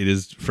 And it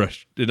is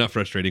not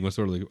frustrating, but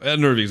sort of like,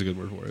 unnerving is a good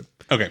word for it.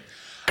 okay.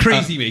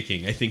 Crazy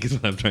making, I think is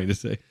what I'm trying to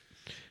say.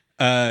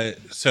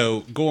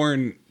 So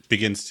Gorn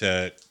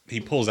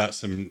he pulls out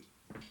some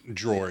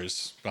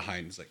drawers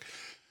behind. He's like,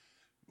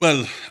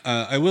 well,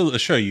 I will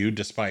assure you,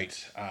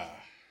 despite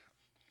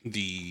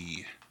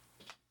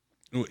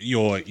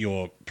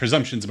your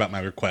presumptions about my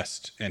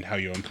request and how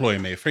your employer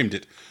may have framed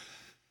it,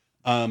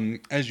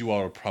 as you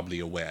are probably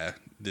aware,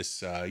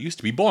 this used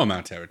to be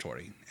Boromount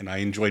territory, and I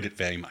enjoyed it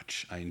very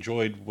much. I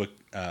enjoyed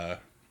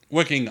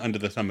working under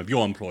the thumb of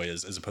your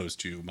employers as opposed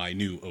to my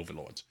new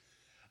overlords.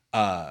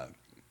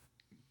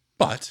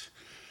 But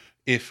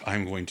if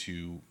I'm going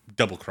to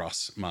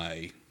double-cross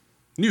my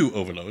new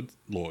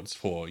overlords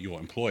for your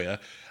employer,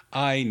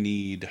 I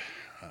need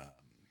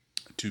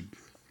to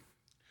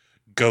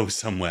go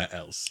somewhere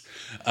else.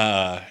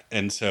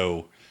 And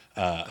so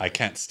I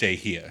can't stay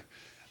here.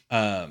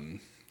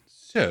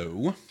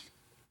 So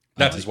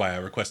that is why I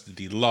requested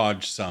the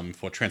large sum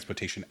for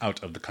transportation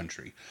out of the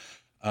country.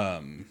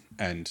 And,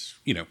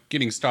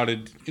 getting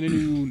started in a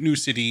new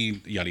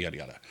city, yada, yada,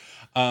 yada.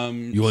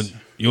 You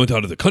want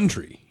out of the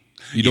country.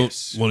 You don't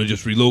Yes. want to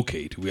just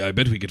relocate. I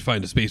bet we could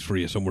find a space for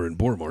you somewhere in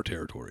Boromar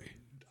territory.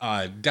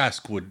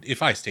 Dask would,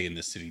 if I stay in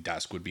this city,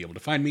 Dask would be able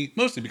to find me,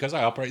 mostly because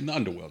I operate in the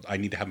underworld. I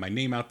need to have my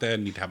name out there,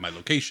 need to have my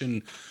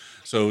location,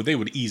 so they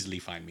would easily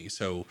find me.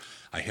 So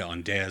I hear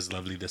Ondea is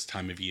lovely this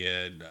time of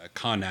year.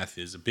 Karnath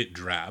is a bit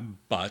drab,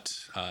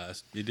 but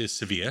it is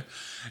severe.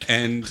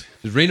 And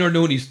Does Reynard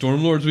know any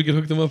Stormlords we could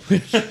hook them up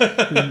with?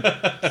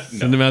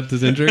 Send them out to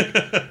Zendrick?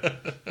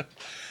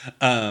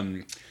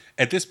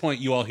 at this point,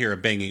 you all hear a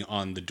banging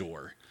on the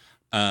door.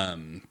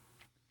 And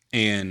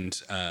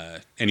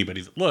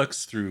anybody that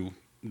looks through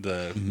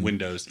the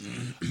windows,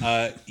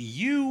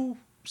 you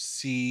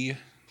see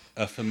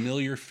a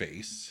familiar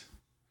face.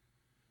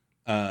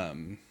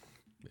 Cannon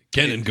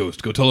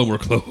Ghost, go tell them we're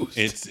closed.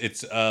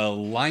 It's a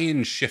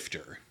lion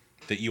shifter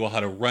that you all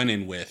had a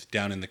run-in with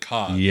down in the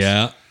cogs.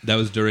 Yeah, that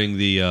was during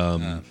the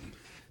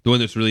one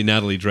that's really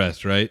Natalie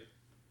dressed, right?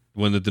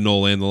 The one that the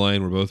Knoll and the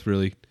Lion were both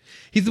really.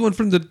 He's the one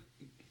from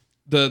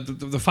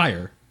the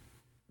fire.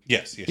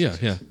 Yes.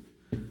 Yeah.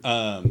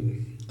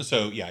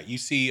 So yeah, you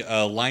see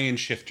a lion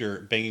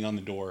shifter banging on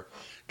the door.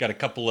 Got a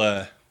couple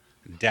of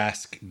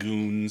Dask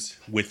goons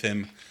with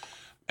him,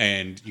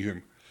 and you hear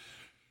him,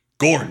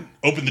 "Gorn,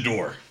 open the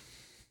door.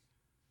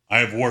 I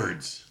have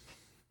words."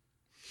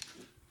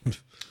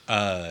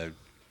 Well,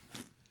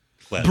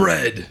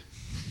 Bread.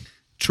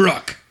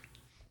 Truck.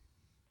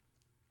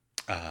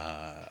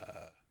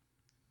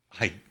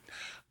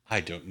 I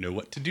don't know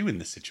what to do in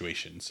this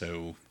situation.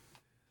 So,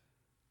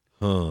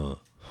 Huh.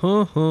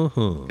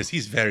 because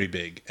he's very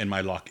big and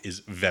my lock is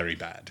very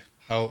bad.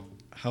 How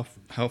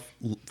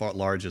far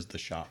large is the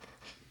shop?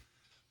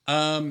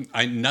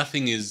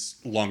 Nothing is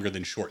longer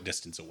than short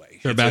distance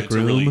away. there a back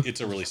room? It's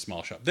a really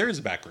small shop. There is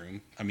a back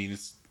room. I mean,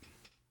 it's.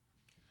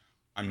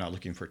 I'm not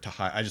looking for to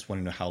hide. I just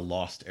want to know how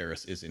lost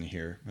Eris is in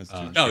here.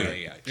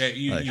 Yeah.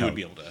 You Like would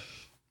be able to.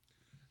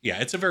 Yeah,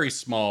 it's a very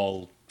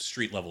small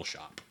street level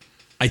shop.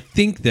 I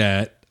think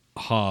that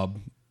Hob,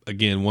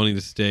 again, wanting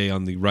to stay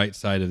on the right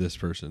side of this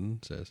person,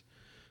 says,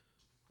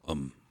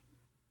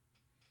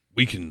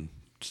 we can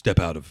step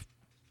out of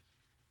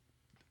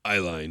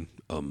Eyeline,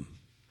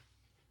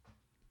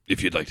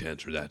 if you'd like to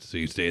answer that, so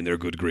you stay in their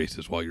good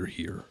graces while you're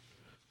here.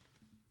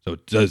 So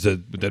would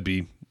that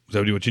be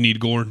what you need,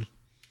 Gorn?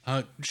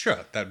 Sure,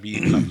 that'd be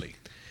lovely.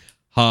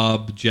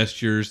 Hob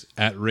gestures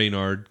at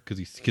Reynard because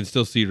he can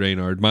still see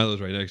Reynard.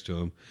 Milo's right next to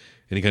him,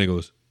 and he kind of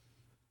goes,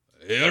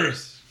 "Hey,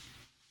 Eris,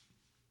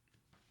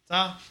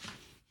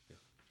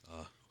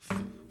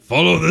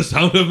 follow the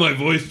sound of my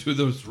voice to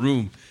this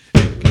room."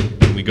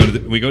 And we go to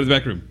the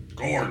back room.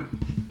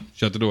 Gorn.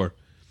 Shut the door.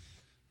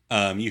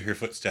 You hear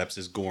footsteps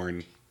as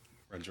Gorn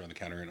runs around the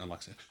counter and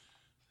unlocks it.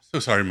 So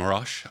sorry,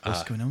 Marash.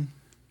 What's going on?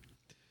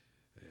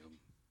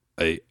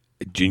 I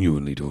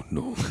genuinely don't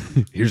know.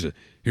 Here's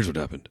what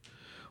happened.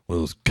 One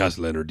of those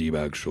Castellaner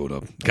D-bags showed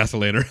up.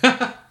 Castellaner.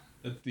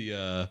 That's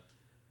the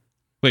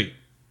wait.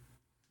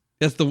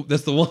 That's the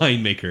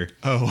winemaker.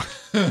 Oh.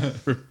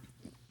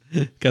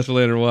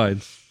 Castellaner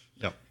wines.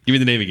 Yep. Give me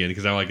the name again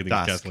because I like it.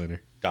 Dask. Castellaner.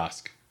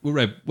 Dask. Well,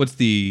 right. What's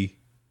the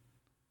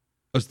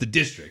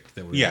district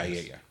that we're Yeah.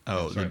 in?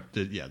 Oh, Sorry.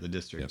 the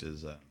district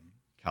is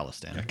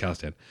Calistan. Yeah,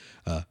 Calistan.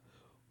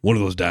 One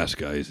of those Dask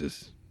guys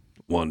is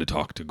wanted to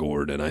talk to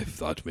Gord, and I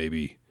thought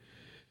maybe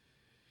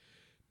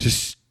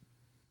just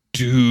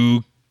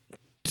to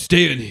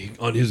stay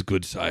on his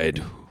good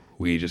side,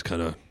 we just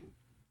kind of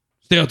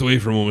stay out the way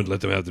for a moment,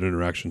 let them have their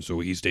interaction, so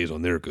he stays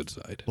on their good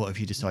side. Well, if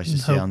he decides to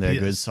stay on their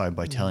Yes. good side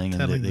by telling him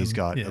that he's them,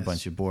 got a yes.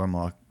 bunch of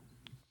Bormark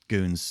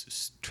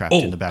goons trapped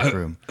in the back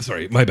room.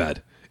 Sorry, my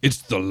bad.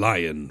 It's the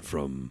lion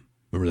from,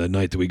 remember that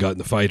night that we got in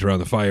the fight around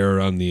the fire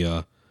around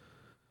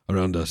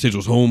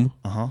Sigil's home?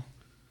 Uh-huh.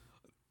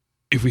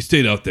 If we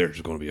stayed out there, there's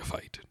going to be a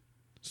fight.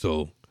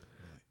 So,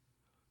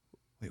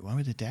 Wait, why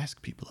were the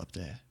Dask people up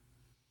there?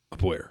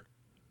 up where?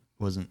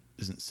 Isn't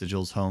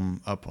Sigil's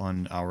home up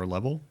on our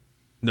level?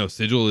 No,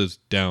 Sigil is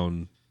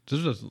down.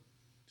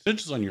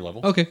 Sigil's on your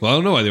level. Okay, well, I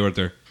don't know why they weren't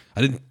there.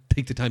 I didn't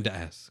take the time to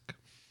ask.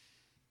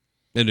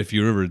 And if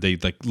you remember, they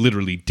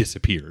literally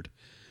disappeared.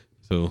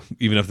 So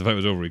even after the fight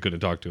was over, we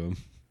couldn't talk to him.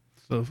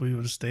 So if we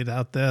would have stayed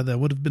out there, there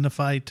would have been a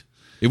fight.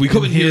 If we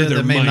come in here,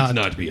 there may might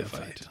not be a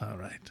fight. All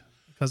right.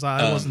 Because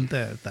I wasn't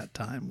there at that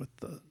time with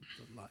the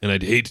light. And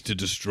I'd hate to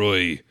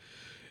destroy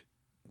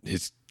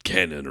his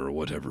cannon or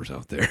whatever's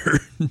out there.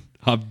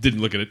 Hob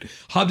didn't look at it.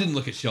 Hob didn't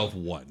look at shelf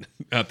 1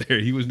 out there.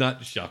 He was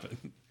not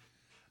shopping.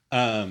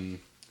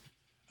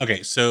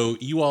 Okay, so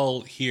you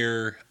all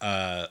hear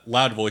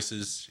loud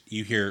voices.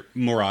 You hear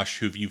Morash,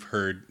 who you've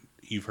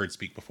heard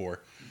speak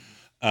before,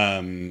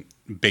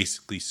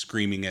 basically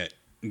screaming at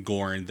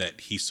Gorn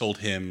that he sold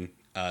him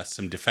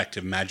some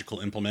defective magical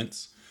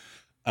implements.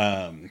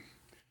 And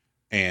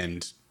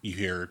you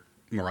hear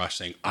Morash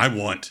saying, "I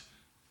want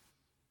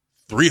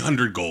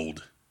 300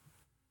 gold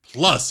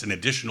plus an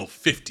additional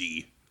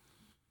 50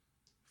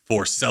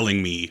 for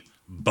selling me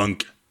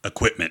bunk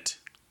equipment.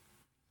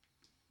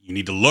 You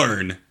need to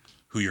learn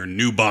who your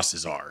new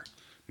bosses are."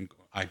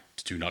 "I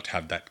do not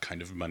have that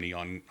kind of money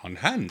on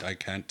hand. I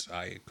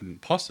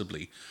couldn't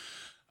possibly."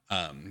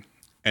 And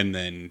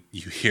then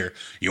you hear,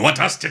 "You want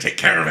us to take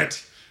care of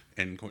it?"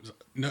 And Gordon's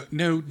like,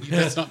 no,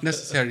 that's not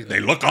necessary. "They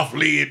look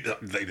awfully,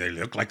 they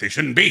look like they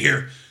shouldn't be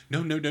here."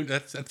 No,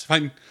 that's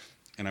fine.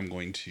 And I'm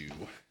going to...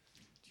 Do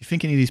you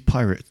think any of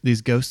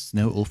these ghosts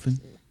know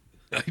Ulfin?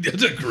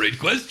 That's a great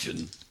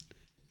question.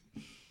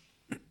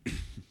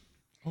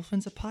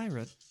 Ulfin's a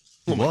pirate.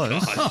 He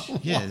was.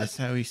 Yeah, that's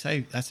how he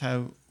say. That's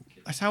how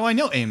I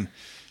know him.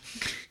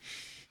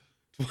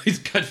 He's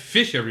got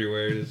fish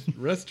everywhere in his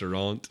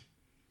restaurant.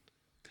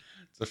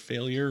 It's a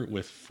failure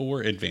with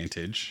 4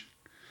 advantage.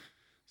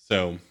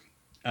 So,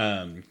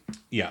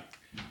 yeah.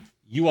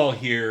 You all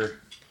hear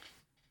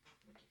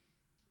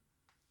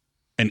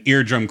an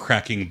eardrum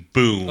cracking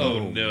boom.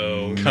 Oh,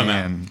 no. Come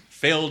Man. out.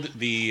 Failed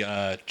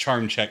the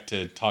charm check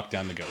to talk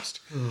down the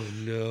ghost. Oh,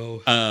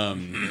 no.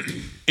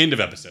 End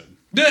of episode.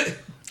 That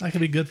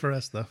could be good for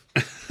us, though.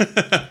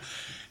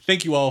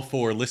 Thank you all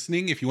for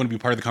listening. If you want to be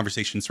part of the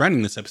conversation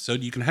surrounding this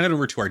episode, you can head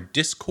over to our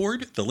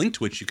Discord, the link to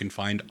which you can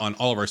find on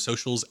all of our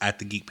socials at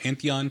The Geek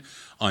Pantheon,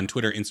 on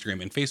Twitter,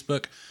 Instagram, and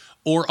Facebook,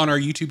 or on our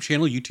YouTube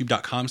channel,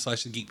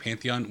 youtube.com/The Geek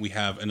Pantheon. We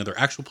have another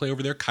actual play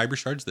over there, Kyber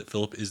Shards, that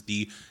Philip is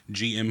the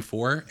GM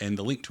for, and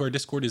the link to our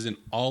Discord is in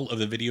all of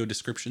the video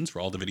descriptions for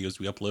all the videos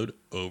we upload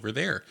over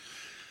there.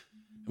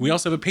 We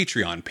also have a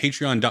Patreon,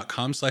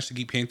 patreon.com/The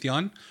Geek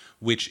Pantheon,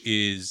 which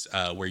is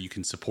where you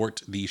can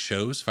support the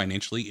shows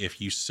financially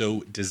if you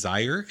so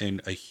desire.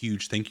 And a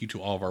huge thank you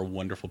to all of our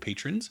wonderful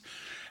patrons.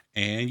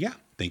 And yeah,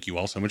 thank you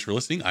all so much for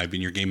listening. I've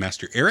been your Game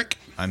Master, Eric.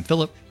 I'm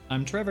Philip.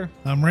 I'm Trevor.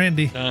 I'm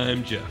Randy.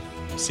 I'm Jeff.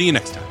 See you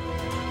next time.